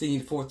 8. I'll tell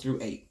you 4 through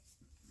 8.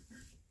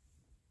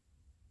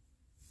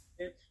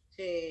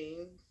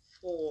 15,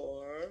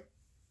 4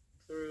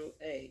 through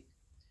 8.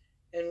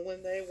 And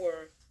when they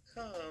were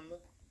come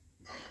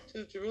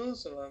to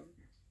Jerusalem,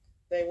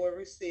 they were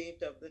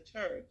received of the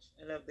church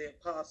and of the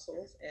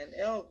apostles and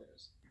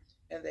elders,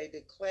 and they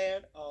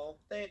declared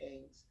all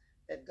things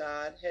that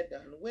God had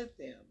done with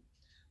them.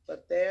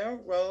 But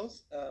there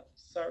rose up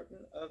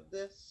certain of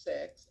the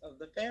sects of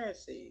the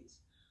Pharisees,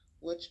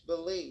 which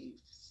believed,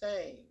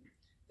 saying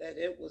that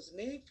it was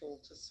needful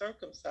to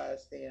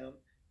circumcise them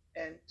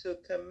and to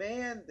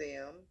command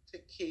them to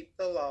keep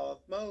the law of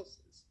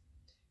Moses.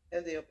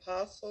 And the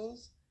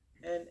apostles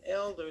and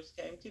elders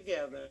came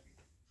together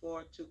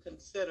for to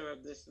consider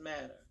of this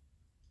matter.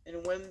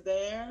 And when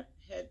there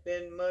had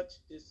been much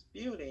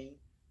disputing,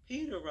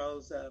 Peter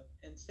rose up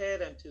and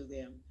said unto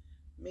them,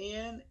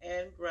 Men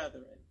and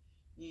brethren,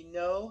 ye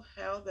know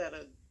how that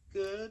a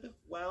good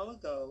while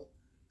ago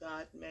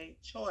God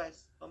made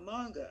choice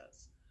among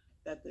us,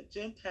 that the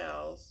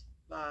Gentiles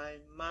by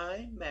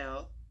my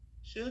mouth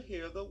should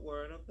hear the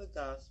word of the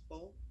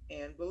gospel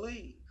and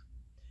believe.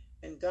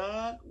 And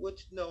God,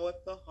 which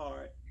knoweth the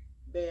heart,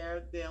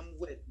 bare them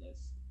witness,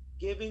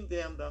 giving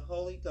them the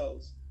Holy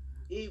Ghost,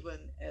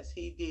 even as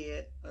he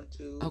did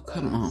unto us. Oh,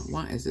 come on.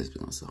 Why is this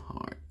being so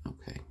hard?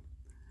 Okay.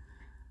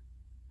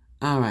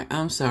 All right.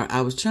 I'm sorry.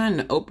 I was trying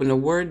to open a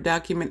Word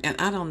document, and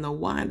I don't know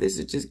why. This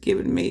is just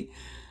giving me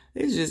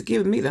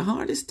the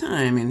hardest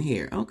time in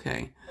here.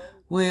 Okay.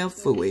 Well,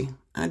 phooey.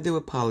 I do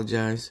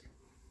apologize.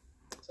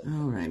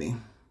 All righty.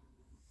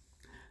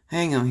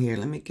 Hang on here.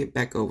 Let me get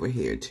back over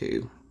here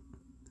to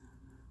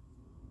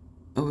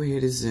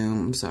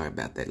Zoom. I'm sorry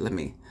about that. Let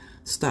me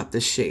stop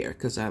the share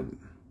because I'm...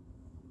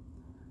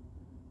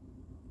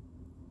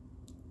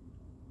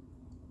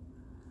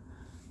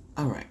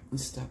 All right,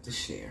 let's stop the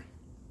share.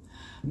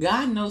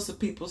 God knows the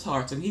people's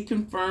hearts, and he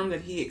confirmed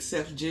that he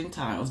accepts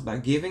Gentiles by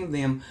giving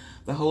them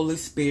the Holy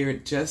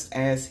Spirit just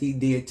as he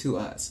did to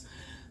us.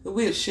 But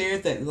we had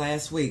shared that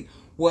last week.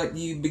 What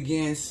you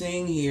began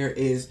seeing here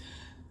is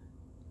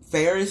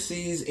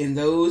Pharisees and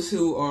those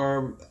who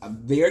are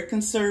very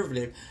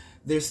conservative.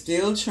 They're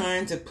still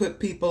trying to put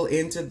people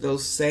into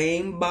those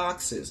same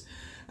boxes,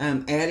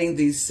 adding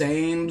these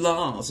same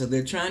laws. So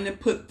they're trying to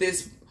put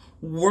this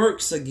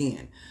works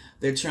again.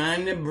 They're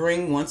trying to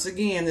bring, once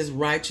again, this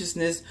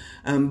righteousness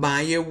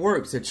by your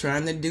works. They're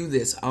trying to do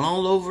this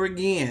all over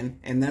again.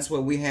 And that's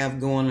what we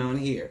have going on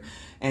here.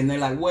 And they're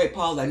like, wait,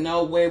 Paul, like,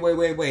 no,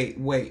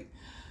 wait.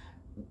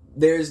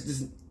 There's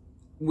this,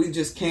 we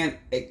just can't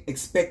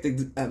expect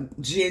the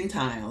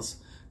Gentiles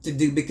to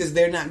do, because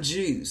they're not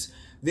Jews.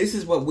 This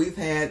is what we've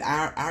had,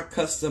 our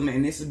custom,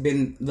 and this has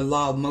been the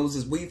law of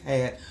Moses we've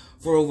had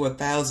for over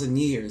 1,000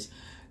 years.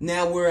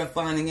 Now we're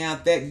finding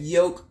out that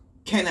yoke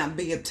cannot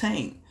be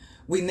obtained.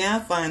 We now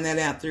find that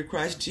out through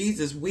Christ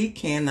Jesus. We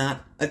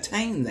cannot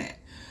attain that.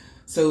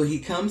 So he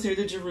comes here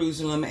to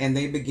Jerusalem and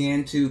they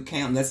begin to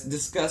count. Let's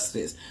discuss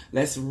this.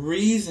 Let's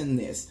reason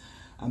this.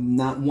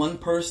 Not one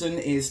person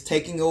is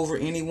taking over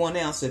anyone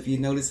else. If you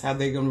notice how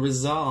they're going to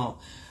resolve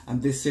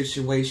this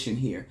situation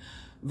here.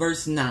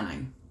 Verse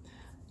 9.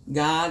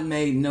 God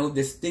made no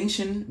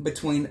distinction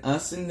between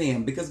us and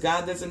them, because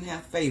God doesn't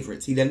have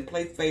favorites. He doesn't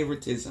play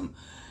favoritism.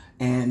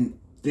 And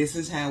this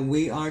is how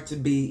we are to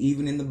be,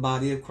 even in the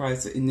body of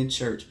Christ, in the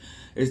church.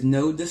 There's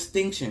no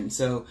distinction.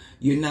 So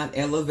you're not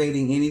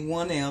elevating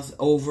anyone else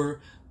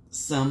over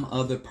some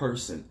other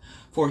person.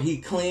 For he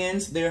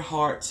cleansed their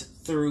hearts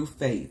through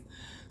faith.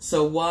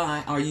 So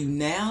why are you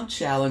now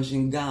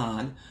challenging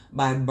God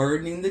by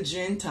burdening the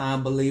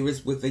Gentile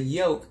believers with a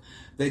yoke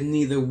that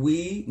neither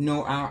we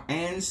nor our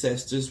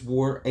ancestors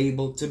were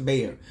able to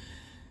bear?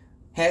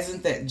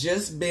 Hasn't that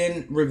just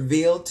been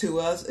revealed to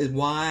us as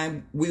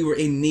why we were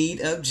in need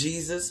of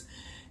Jesus?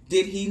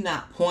 Did he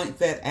not point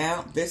that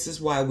out? This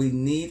is why we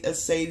need a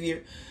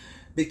Savior,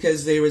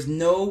 because there is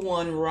no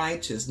one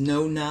righteous,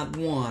 no, not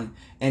one,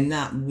 and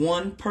not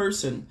one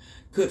person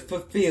could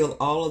fulfill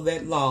all of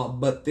that law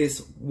but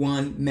this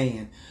one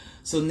man.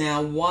 So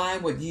now why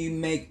would you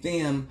make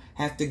them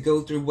have to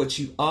go through what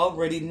you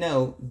already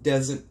know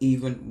doesn't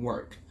even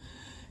work?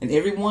 And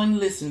everyone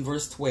listened,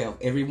 verse 12.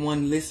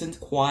 Everyone listened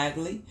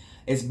quietly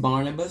as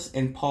Barnabas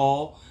and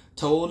Paul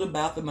told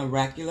about the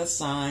miraculous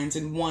signs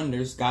and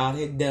wonders God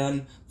had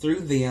done through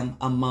them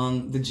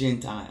among the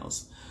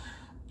Gentiles.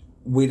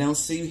 We don't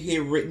see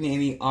here written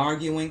any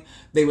arguing.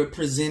 They were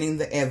presenting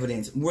the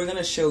evidence. We're going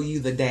to show you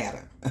the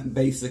data,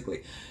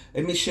 basically.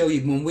 Let me show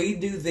you. When we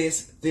do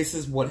this, this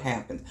is what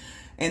happened.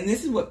 And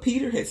this is what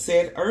Peter had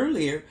said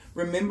earlier.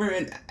 Remember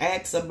in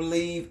Acts, I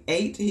believe,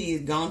 8, he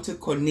had gone to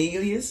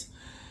Cornelius.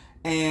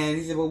 And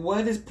he said, well,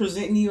 what is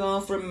preventing you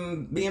all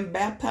from being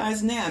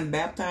baptized now? And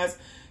baptized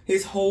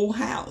his whole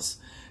house.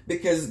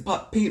 Because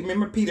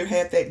remember, Peter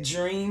had that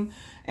dream,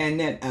 and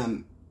that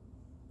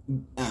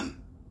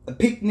a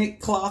picnic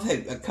cloth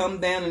had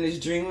come down in his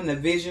dream in a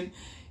vision.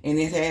 And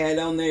it had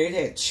on there, it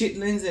had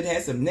chitlins, it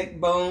had some neck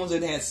bones,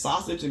 it had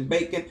sausage and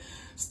bacon,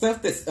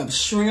 stuff that's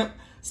shrimp,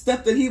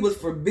 stuff that he was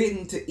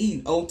forbidden to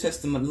eat, Old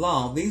Testament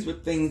law. These were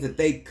things that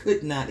they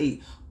could not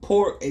eat.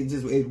 Pork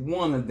is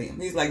one of them.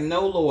 He's like,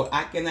 no, Lord,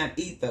 I cannot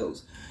eat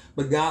those.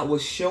 But God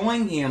was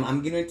showing him,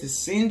 I'm getting to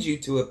send you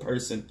to a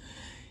person.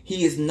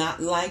 He is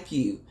not like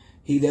you.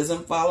 He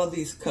doesn't follow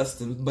these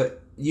customs,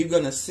 but you're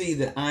going to see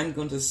that I'm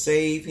going to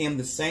save him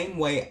the same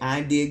way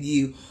I did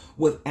you,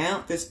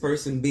 without this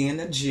person being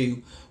a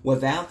Jew,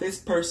 without this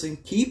person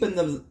keeping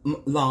the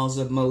laws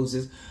of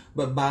Moses,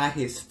 but by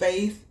his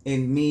faith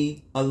in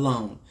me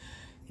alone.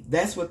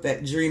 That's what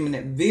that dream and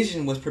that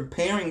vision was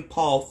preparing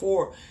Paul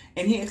for.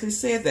 And he actually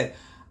said that,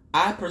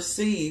 I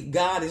perceive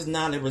God is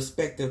not a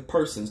respecter of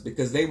persons,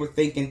 because they were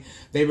thinking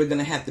they were going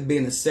to have to be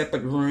in a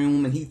separate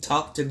room, and he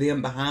talked to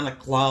them behind a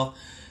cloth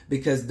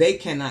because they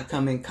cannot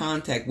come in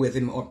contact with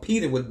him, or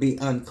Peter would be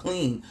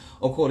unclean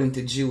according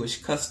to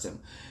Jewish custom.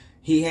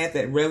 He had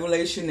that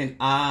revelation,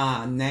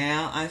 and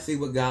now I see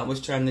what God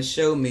was trying to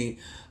show me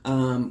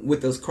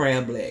with those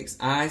crab legs.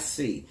 I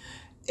see.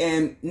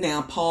 And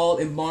now Paul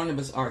and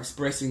Barnabas are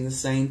expressing the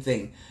same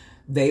thing.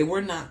 They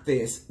were not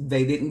this.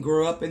 They didn't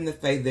grow up in the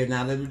faith. They're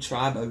not of the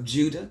tribe of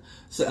Judah,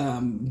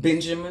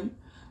 Benjamin,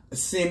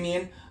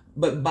 Simeon,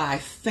 but by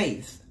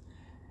faith.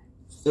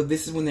 So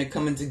this is when they're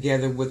coming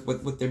together with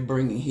what they're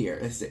bringing here.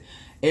 It's,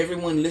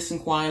 everyone listen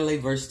quietly,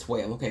 verse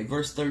 12. Okay,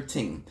 verse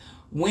 13.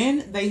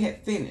 When they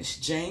had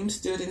finished, James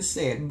stood and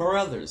said,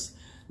 brothers,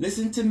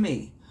 listen to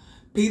me.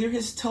 Peter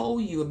has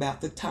told you about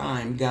the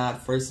time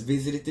God first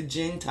visited the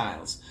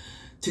Gentiles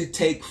to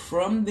take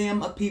from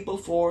them a people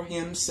for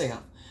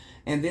himself.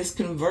 And this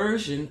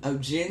conversion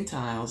of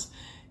Gentiles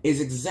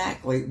is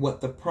exactly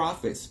what the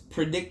prophets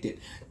predicted.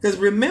 Because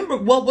remember,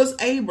 what was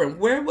Abram?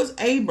 Where was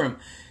Abram?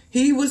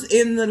 He was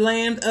in the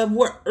land of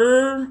what?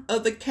 Ur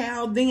of the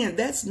Chaldeans.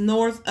 That's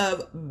north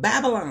of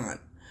Babylon.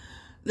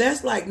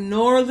 That's like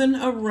northern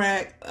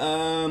Iraq.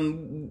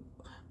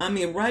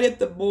 Right at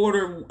the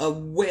border of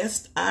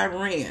West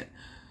Iran.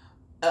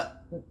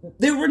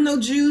 There were no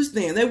Jews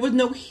then. There was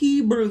no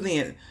Hebrew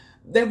then.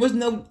 There was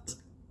no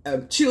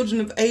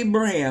children of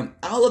Abraham.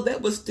 All of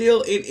that was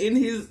still in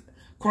his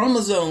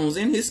chromosomes,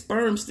 in his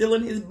sperm, still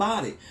in his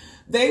body.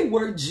 They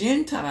were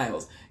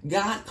Gentiles.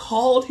 God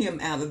called him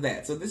out of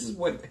that. So this is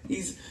what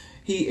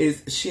he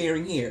is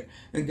sharing here.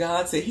 And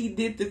God said he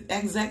did the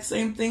exact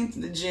same thing to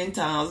the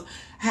Gentiles.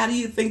 How do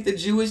you think the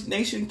Jewish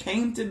nation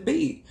came to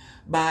be?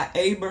 By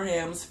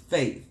Abraham's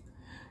faith.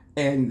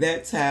 And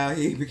that's how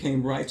he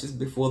became righteous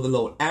before the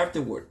Lord.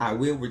 Afterward, I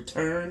will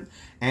return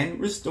and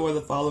restore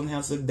the fallen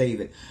house of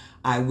David.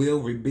 I will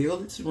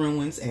rebuild its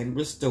ruins and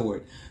restore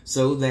it,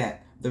 so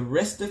that the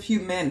rest of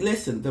humanity,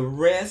 listen, the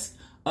rest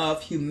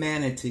of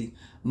humanity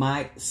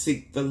might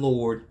seek the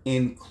Lord,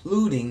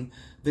 including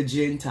the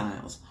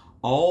Gentiles.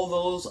 All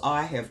those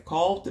I have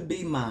called to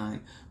be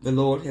mine, the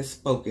Lord has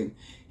spoken.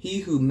 He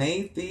who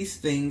made these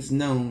things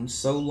known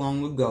so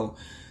long ago.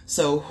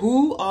 So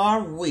who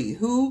are we?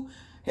 Who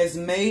has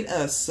made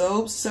us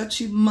so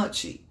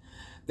suchy-muchy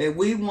that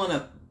we want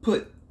to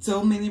put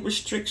so many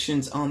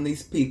restrictions on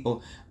these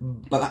people,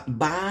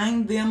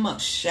 bind them up,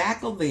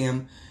 shackle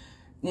them,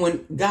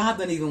 when God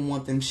doesn't even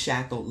want them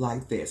shackled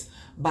like this?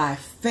 By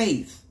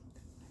faith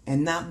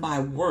and not by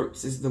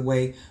works is the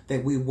way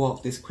that we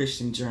walk this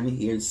Christian journey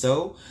here.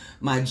 So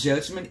my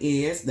judgment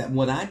is that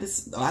what I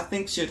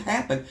think should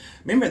happen,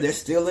 remember, they're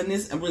still in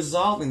this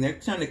resolving. They're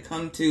trying to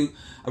come to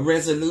a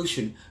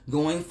resolution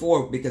going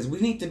forward, because we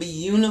need to be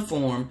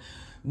uniform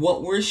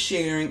what we're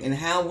sharing and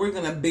how we're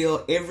going to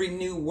build every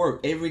new work,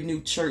 every new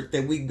church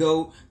that we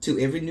go to,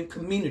 every new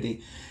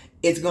community.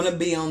 It's going to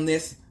be on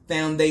this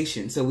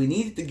foundation. So we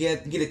need to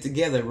get it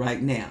together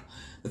right now.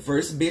 The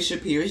first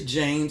bishop here is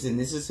James, and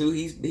this is who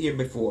he's here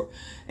before.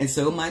 And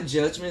so my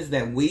judgment is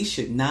that we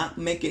should not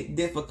make it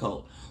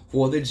difficult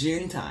for the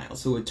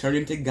Gentiles who are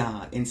turning to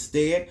God.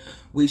 Instead,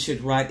 we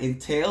should write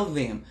and tell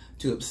them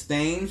to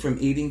abstain from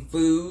eating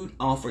food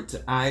offered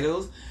to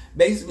idols.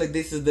 Basically,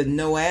 this is the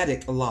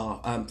Noahic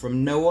law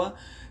from Noah,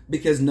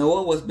 because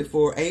Noah was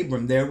before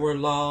Abram. There were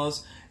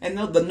laws, and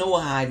the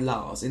Noahide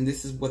laws, and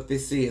this is what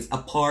this is,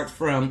 apart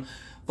from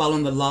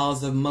following the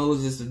laws of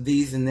Moses of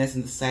these and this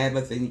and the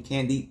Sabbath, and you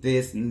can't eat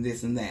this and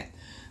this and that.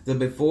 So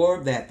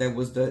before that, there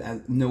was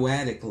the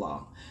Noahic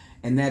law,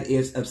 and that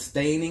is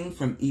abstaining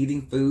from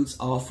eating foods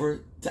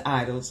offered to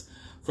idols,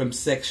 from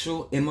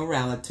sexual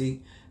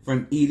immorality,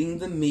 from eating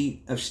the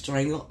meat of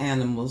strangled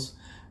animals,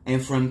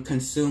 and from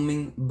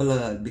consuming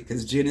blood.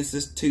 Because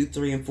Genesis 2,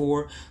 3, and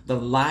 4, the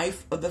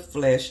life of the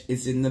flesh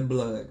is in the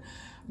blood.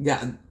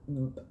 God,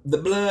 the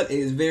blood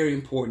is very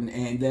important,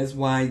 and that's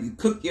why you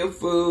cook your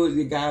food.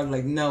 You guys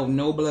like,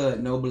 no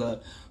blood, no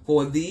blood.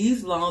 For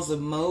these laws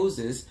of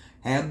Moses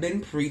have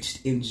been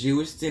preached in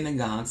Jewish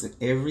synagogues in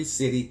every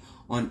city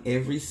on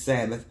every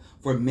Sabbath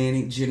for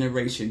many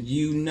generations.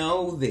 You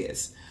know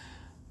this.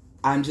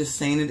 I'm just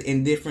saying it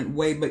in a different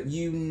way, but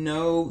you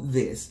know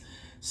this.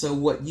 So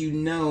what you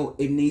know,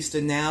 it needs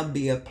to now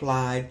be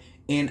applied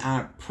in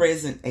our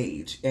present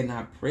age, in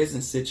our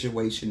present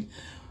situation.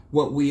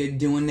 What we are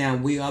doing now,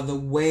 we are the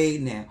way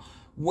now.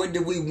 What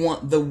do we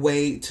want the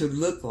way to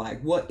look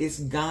like? What is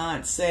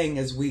God saying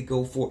as we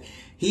go forward?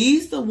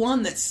 He's the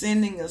one that's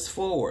sending us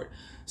forward.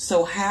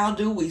 So how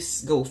do we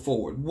go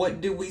forward?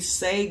 What do we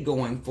say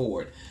going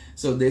forward?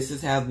 So this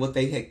is how what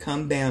they had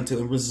come down to.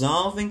 And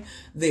resolving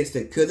this,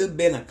 that could have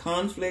been a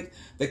conflict,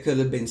 that could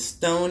have been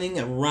stoning,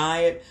 a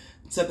riot,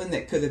 something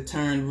that could have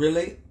turned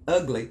really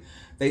ugly.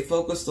 They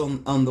focused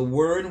on the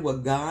word and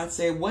what God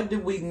said. What do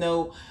we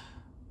know?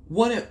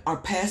 What are our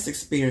past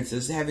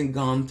experiences having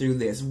gone through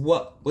this?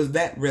 What was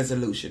that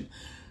resolution?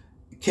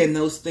 can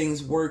those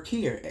things work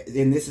here?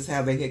 And this is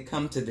how they had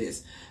come to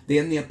this.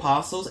 Then the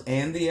apostles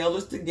and the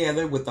elders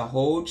together with the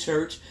whole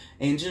church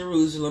in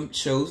Jerusalem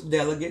chose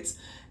delegates.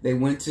 They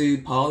went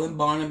to Paul and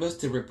Barnabas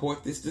to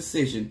report this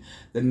decision.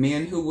 The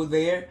men who were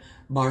there,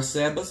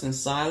 Barsabbas and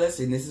Silas,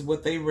 and this is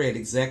what they read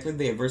exactly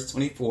there, verse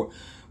 24.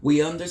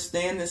 We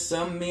understand that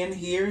some men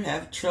here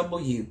have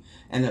troubled you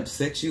and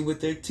upset you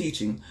with their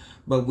teaching,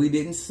 but we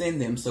didn't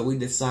send them. So we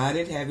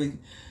decided, having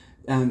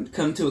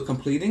come to a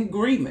complete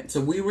agreement.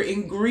 So we were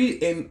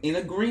in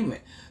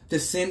agreement to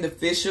send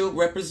official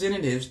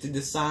representatives to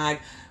decide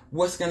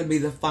what's going to be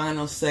the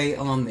final say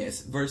on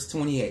this. Verse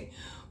 28.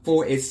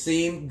 For it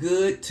seemed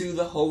good to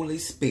the Holy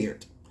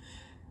Spirit.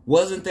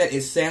 Wasn't that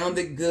it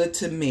sounded good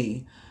to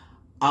me?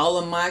 All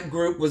of my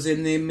group was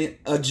in the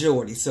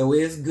majority, so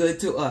it's good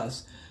to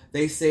us.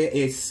 They said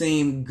it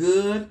seemed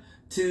good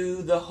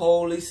to the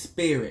Holy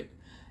Spirit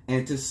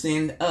and to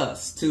send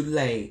us to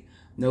lay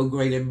no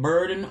greater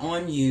burden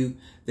on you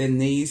than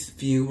these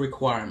few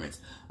requirements.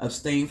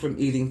 Abstain from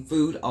eating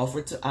food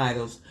offered to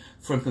idols,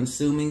 from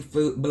consuming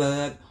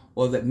blood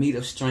or the meat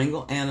of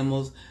strangled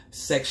animals,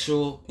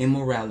 sexual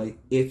immorality.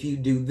 If you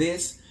do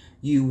this,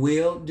 you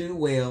will do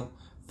well.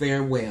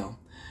 Farewell.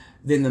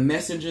 Then the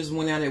messengers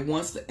went out at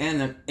once to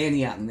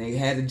Antioch, and they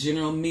had a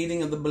general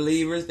meeting of the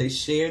believers. They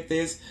shared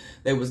this.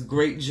 There was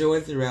great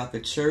joy throughout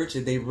the church,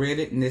 and they read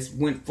it, and this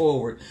went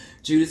forward.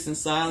 Judas and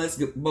Silas,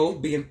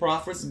 both being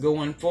prophets,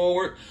 going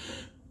forward,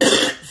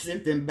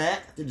 sent them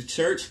back to the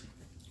church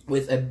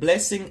with a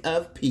blessing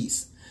of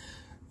peace.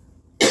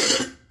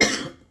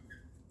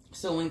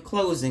 So in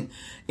closing,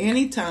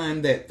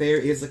 anytime that there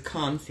is a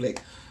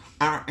conflict,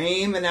 our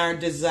aim and our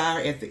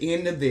desire at the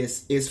end of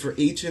this is for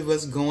each of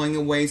us going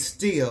away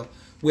still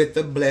with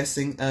the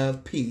blessing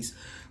of peace.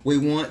 We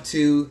want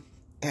to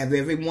have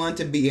everyone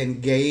to be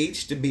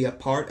engaged, to be a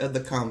part of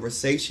the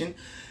conversation.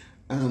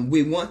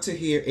 We want to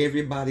hear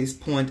everybody's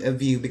point of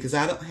view, because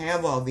I don't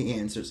have all the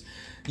answers.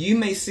 You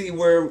may see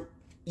where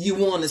you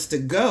want us to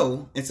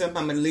go, and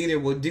sometimes a leader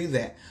will do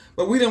that.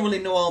 But we don't really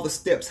know all the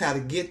steps how to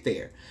get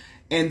there.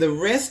 And the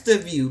rest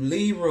of you,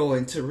 Leroy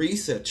and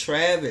Teresa,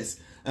 Travis,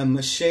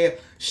 Michelle,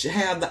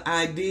 have the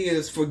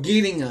ideas for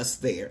getting us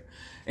there.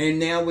 And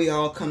now we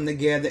all come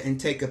together and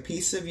take a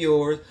piece of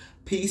yours,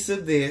 piece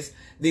of this.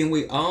 Then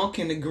we all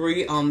can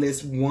agree on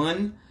this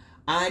one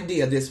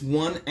idea, this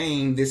one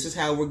aim. This is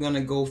how we're going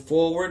to go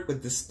forward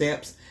with the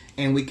steps.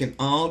 And we can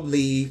all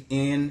leave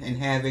in and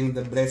having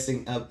the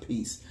blessing of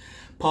peace.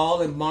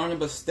 Paul and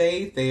Barnabas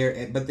stayed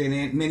there, but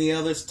then many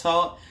others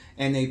taught,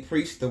 and they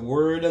preached the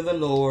word of the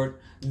Lord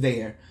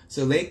there.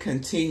 So they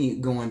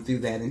continued going through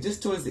that. And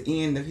just towards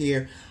the end of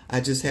here,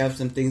 I just have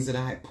some things that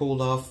I had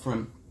pulled off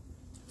from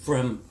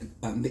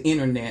the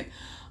internet.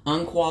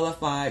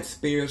 Unqualified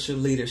spiritual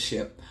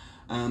leadership.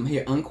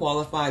 Here,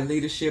 unqualified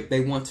leadership,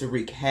 they want to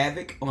wreak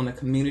havoc on a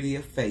community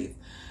of faith.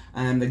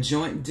 The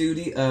joint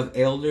duty of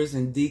elders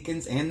and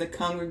deacons and the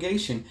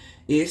congregation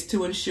is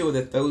to ensure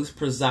that those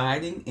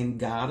presiding in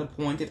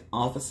God-appointed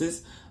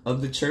offices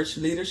of the church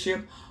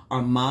leadership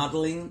are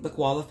modeling the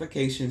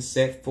qualifications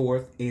set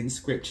forth in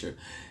Scripture.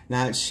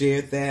 Now, I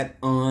shared that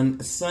on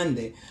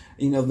Sunday.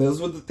 You know,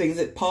 those were the things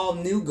that Paul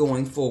knew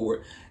going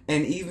forward.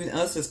 And even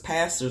us as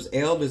pastors,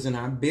 elders, and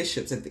our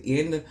bishops at the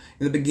end of,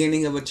 in the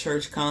beginning of a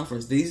church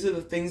conference, these are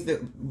the things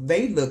that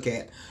they look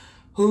at.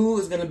 Who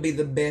is going to be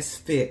the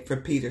best fit for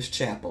Peter's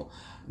Chapel?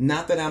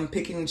 Not that I'm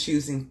picking and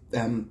choosing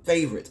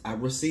favorites. I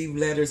receive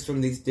letters from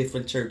these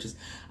different churches.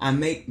 I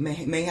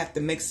may have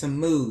to make some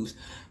moves,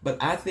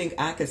 but I think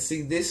I could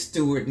see this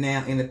steward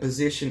now in a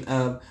position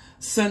of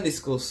Sunday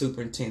school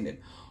superintendent.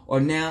 Or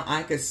now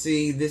I could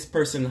see this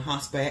person in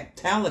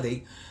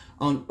hospitality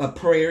on a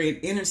prayer and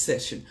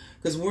intercession.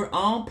 Because we're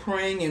all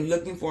praying and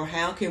looking for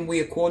how can we,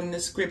 according to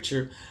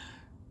Scripture,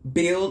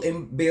 build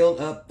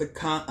up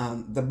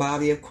the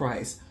body of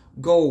Christ.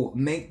 Go,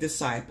 make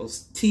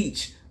disciples,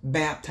 teach,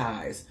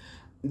 baptize.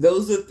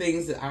 Those are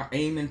things that our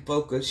aim and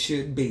focus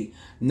should be.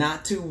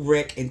 Not to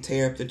wreck and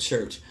tear up the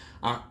church.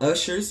 Our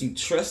ushers, you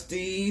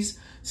trustees,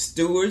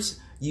 stewards,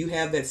 you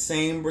have that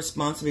same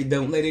responsibility.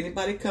 Don't let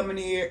anybody come in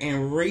here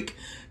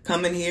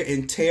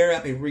and tear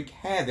up and wreak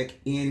havoc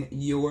in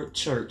your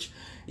church.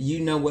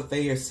 You know what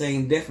they are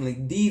saying definitely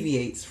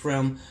deviates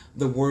from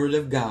the Word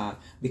of God,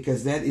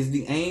 because that is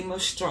the aim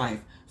of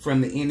strife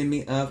from the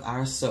enemy of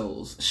our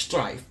souls.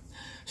 Strife.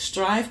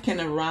 Strife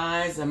can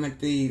arise. I'm at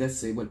the, let's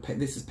see,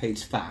 this is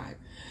page 5.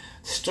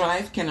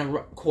 Strife can,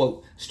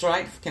 quote,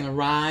 strife can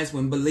arise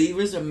when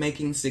believers are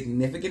making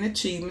significant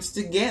achievements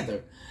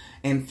together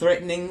and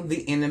threatening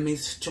the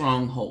enemy's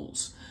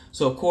strongholds.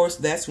 So, of course,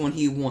 that's when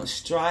he wants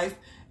strife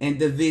and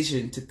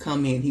division to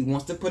come in. He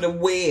wants to put a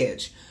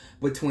wedge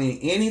between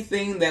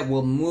anything that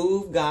will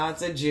move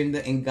God's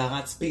agenda and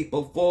God's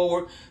people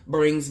forward,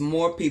 brings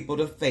more people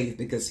to faith,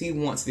 because he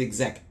wants the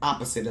exact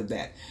opposite of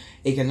that.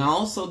 It can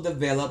also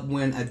develop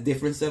when a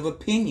difference of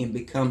opinion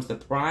becomes the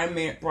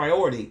primary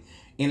priority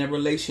in a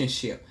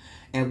relationship,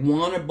 and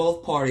one or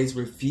both parties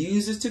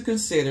refuses to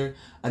consider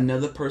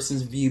another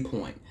person's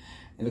viewpoint.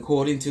 And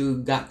according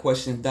to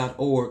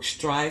GotQuestions.org,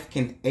 strife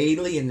can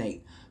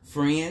alienate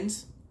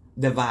friends,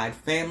 divide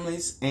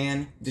families,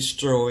 and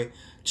destroy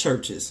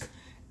churches.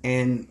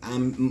 And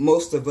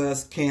most of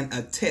us can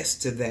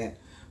attest to that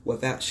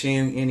without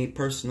sharing any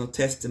personal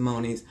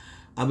testimonies.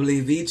 I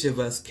believe each of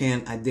us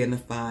can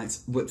identify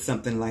with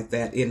something like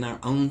that in our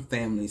own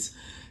families.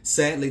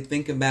 Sadly,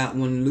 think about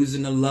when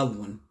losing a loved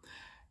one.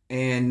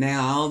 And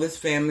now all this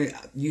family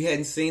you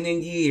hadn't seen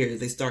in years,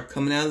 they start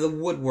coming out of the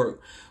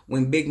woodwork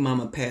when Big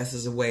Mama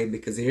passes away,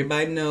 because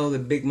everybody knows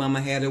that Big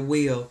Mama had a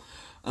will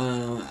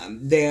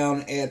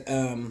down at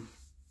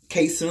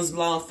Case's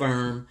law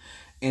firm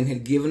and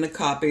had given a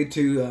copy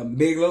to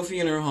Bigelow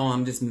Funeral Home.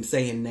 I'm just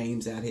saying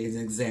names out here as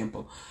an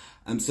example.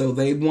 So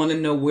they want to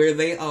know where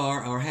they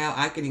are or how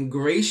I can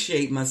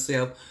ingratiate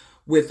myself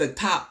with the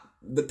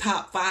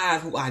top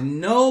 5 who I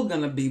know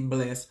gonna be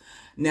blessed.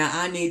 Now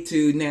I need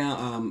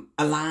to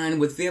align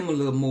with them a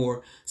little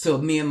more so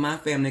me and my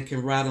family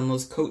can ride on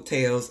those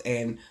coattails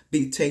and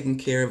be taken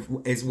care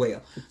of as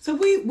well. So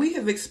we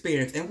have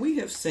experienced and we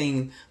have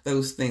seen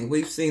those things.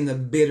 We've seen the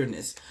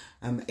bitterness,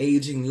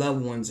 aging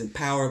loved ones, and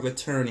power of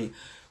attorney.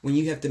 When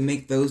you have to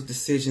make those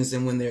decisions,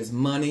 and when there's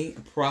money,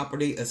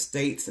 property,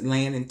 estates,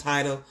 land, and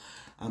title,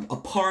 a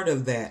part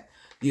of that,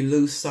 you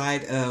lose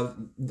sight of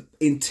the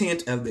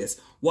intent of this.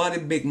 Why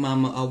did Big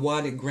Mama or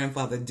why did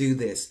Grandfather do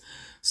this?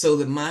 So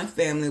that my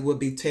family would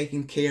be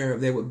taken care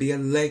of. There would be a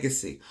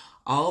legacy.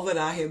 All that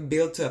I have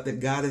built up, that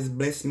God has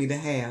blessed me to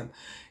have,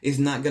 is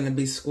not going to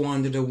be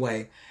squandered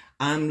away.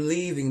 I'm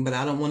leaving, but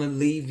I don't want to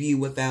leave you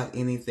without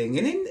anything.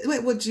 And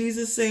isn't what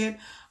Jesus said?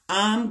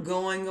 I'm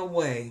going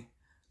away,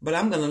 but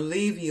I'm going to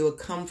leave you a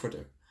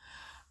comforter.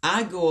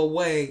 I go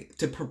away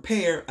to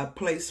prepare a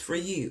place for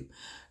you.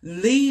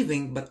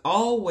 Leaving, but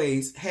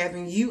always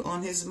having you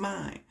on his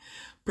mind.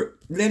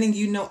 Letting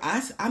you know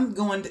I'm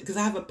going to, because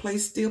I have a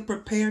place still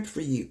prepared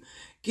for you.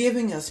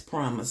 Giving us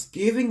promise,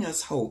 giving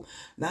us hope.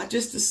 Not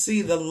just to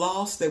see the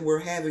loss that we're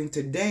having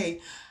today.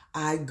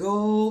 I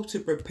go to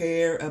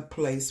prepare a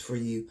place for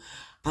you.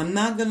 I'm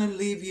not going to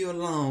leave you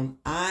alone.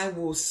 I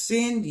will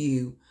send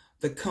you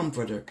the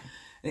comforter.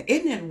 And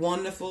isn't that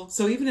wonderful?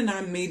 So even in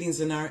our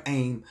meetings and our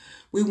aim,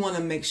 we want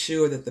to make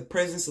sure that the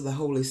presence of the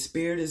Holy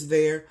Spirit is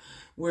there.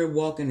 We're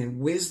walking in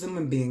wisdom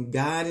and being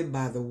guided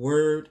by the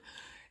word.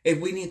 If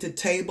we need to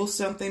table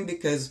something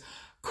because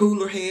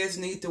cooler heads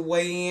need to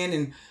weigh in,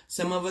 and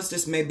some of us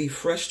just may be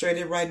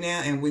frustrated right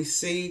now, and we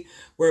see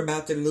we're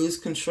about to lose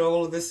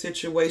control of this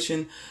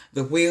situation.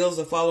 The wheels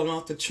are falling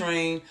off the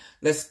train.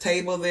 Let's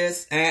table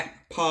this,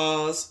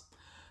 pause,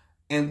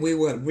 and we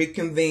will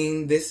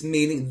reconvene this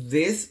meeting,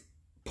 this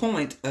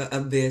point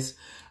of this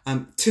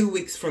 2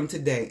 weeks from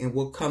today, and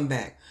we'll come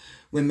back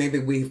when maybe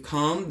we've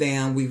calmed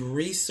down, we've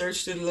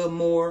researched it a little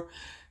more,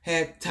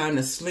 had time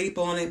to sleep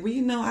on it. Well,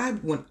 you know, I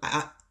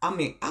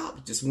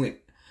just went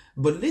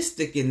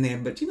ballistic in there.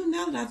 But, you know,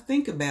 now that I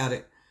think about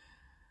it,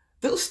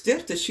 those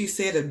steps that she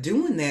said of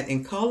doing that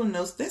and calling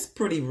those, that's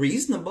pretty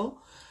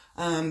reasonable.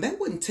 That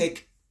wouldn't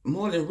take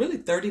more than really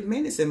 30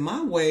 minutes. In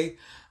my way,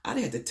 I'd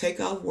have to take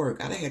off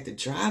work. I'd have had to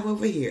drive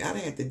over here. I'd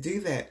have had to do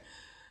that.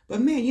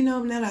 But, man, you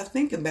know, now that I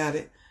think about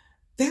it,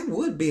 that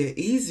would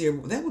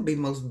be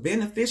most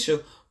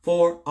beneficial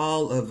for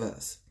all of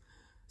us.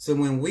 So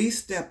when we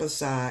step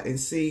aside and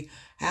see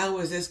how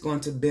is this going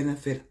to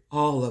benefit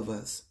all of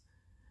us,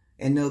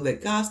 and know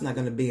that God's not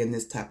going to be in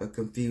this type of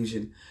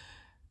confusion,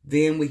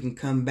 then we can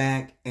come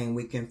back and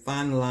we can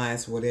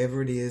finalize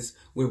whatever it is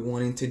we're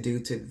wanting to do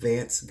to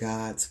advance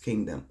God's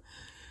kingdom.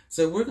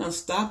 So we're going to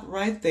stop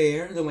right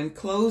there. So in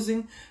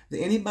closing,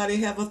 does anybody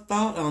have a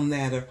thought on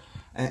that, or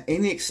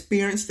any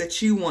experience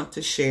that you want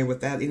to share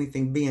without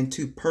anything being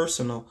too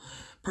personal?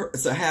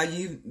 So how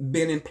you've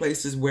been in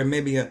places where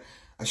maybe a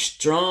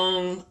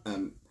strong,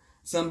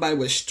 somebody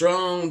with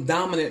strong,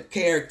 dominant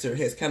character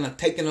has kind of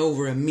taken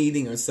over a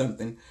meeting or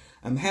something.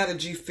 How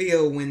did you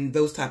feel when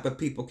those type of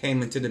people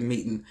came into the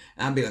meeting?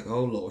 I'd be like,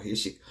 oh Lord, here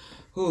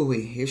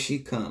she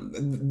comes.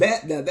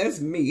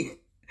 That's me.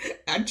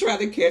 I try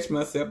to catch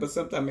myself, but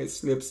sometimes it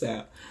slips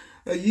out.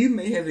 You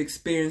may have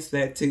experienced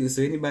that too.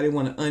 So anybody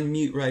want to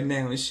unmute right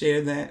now and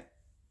share that?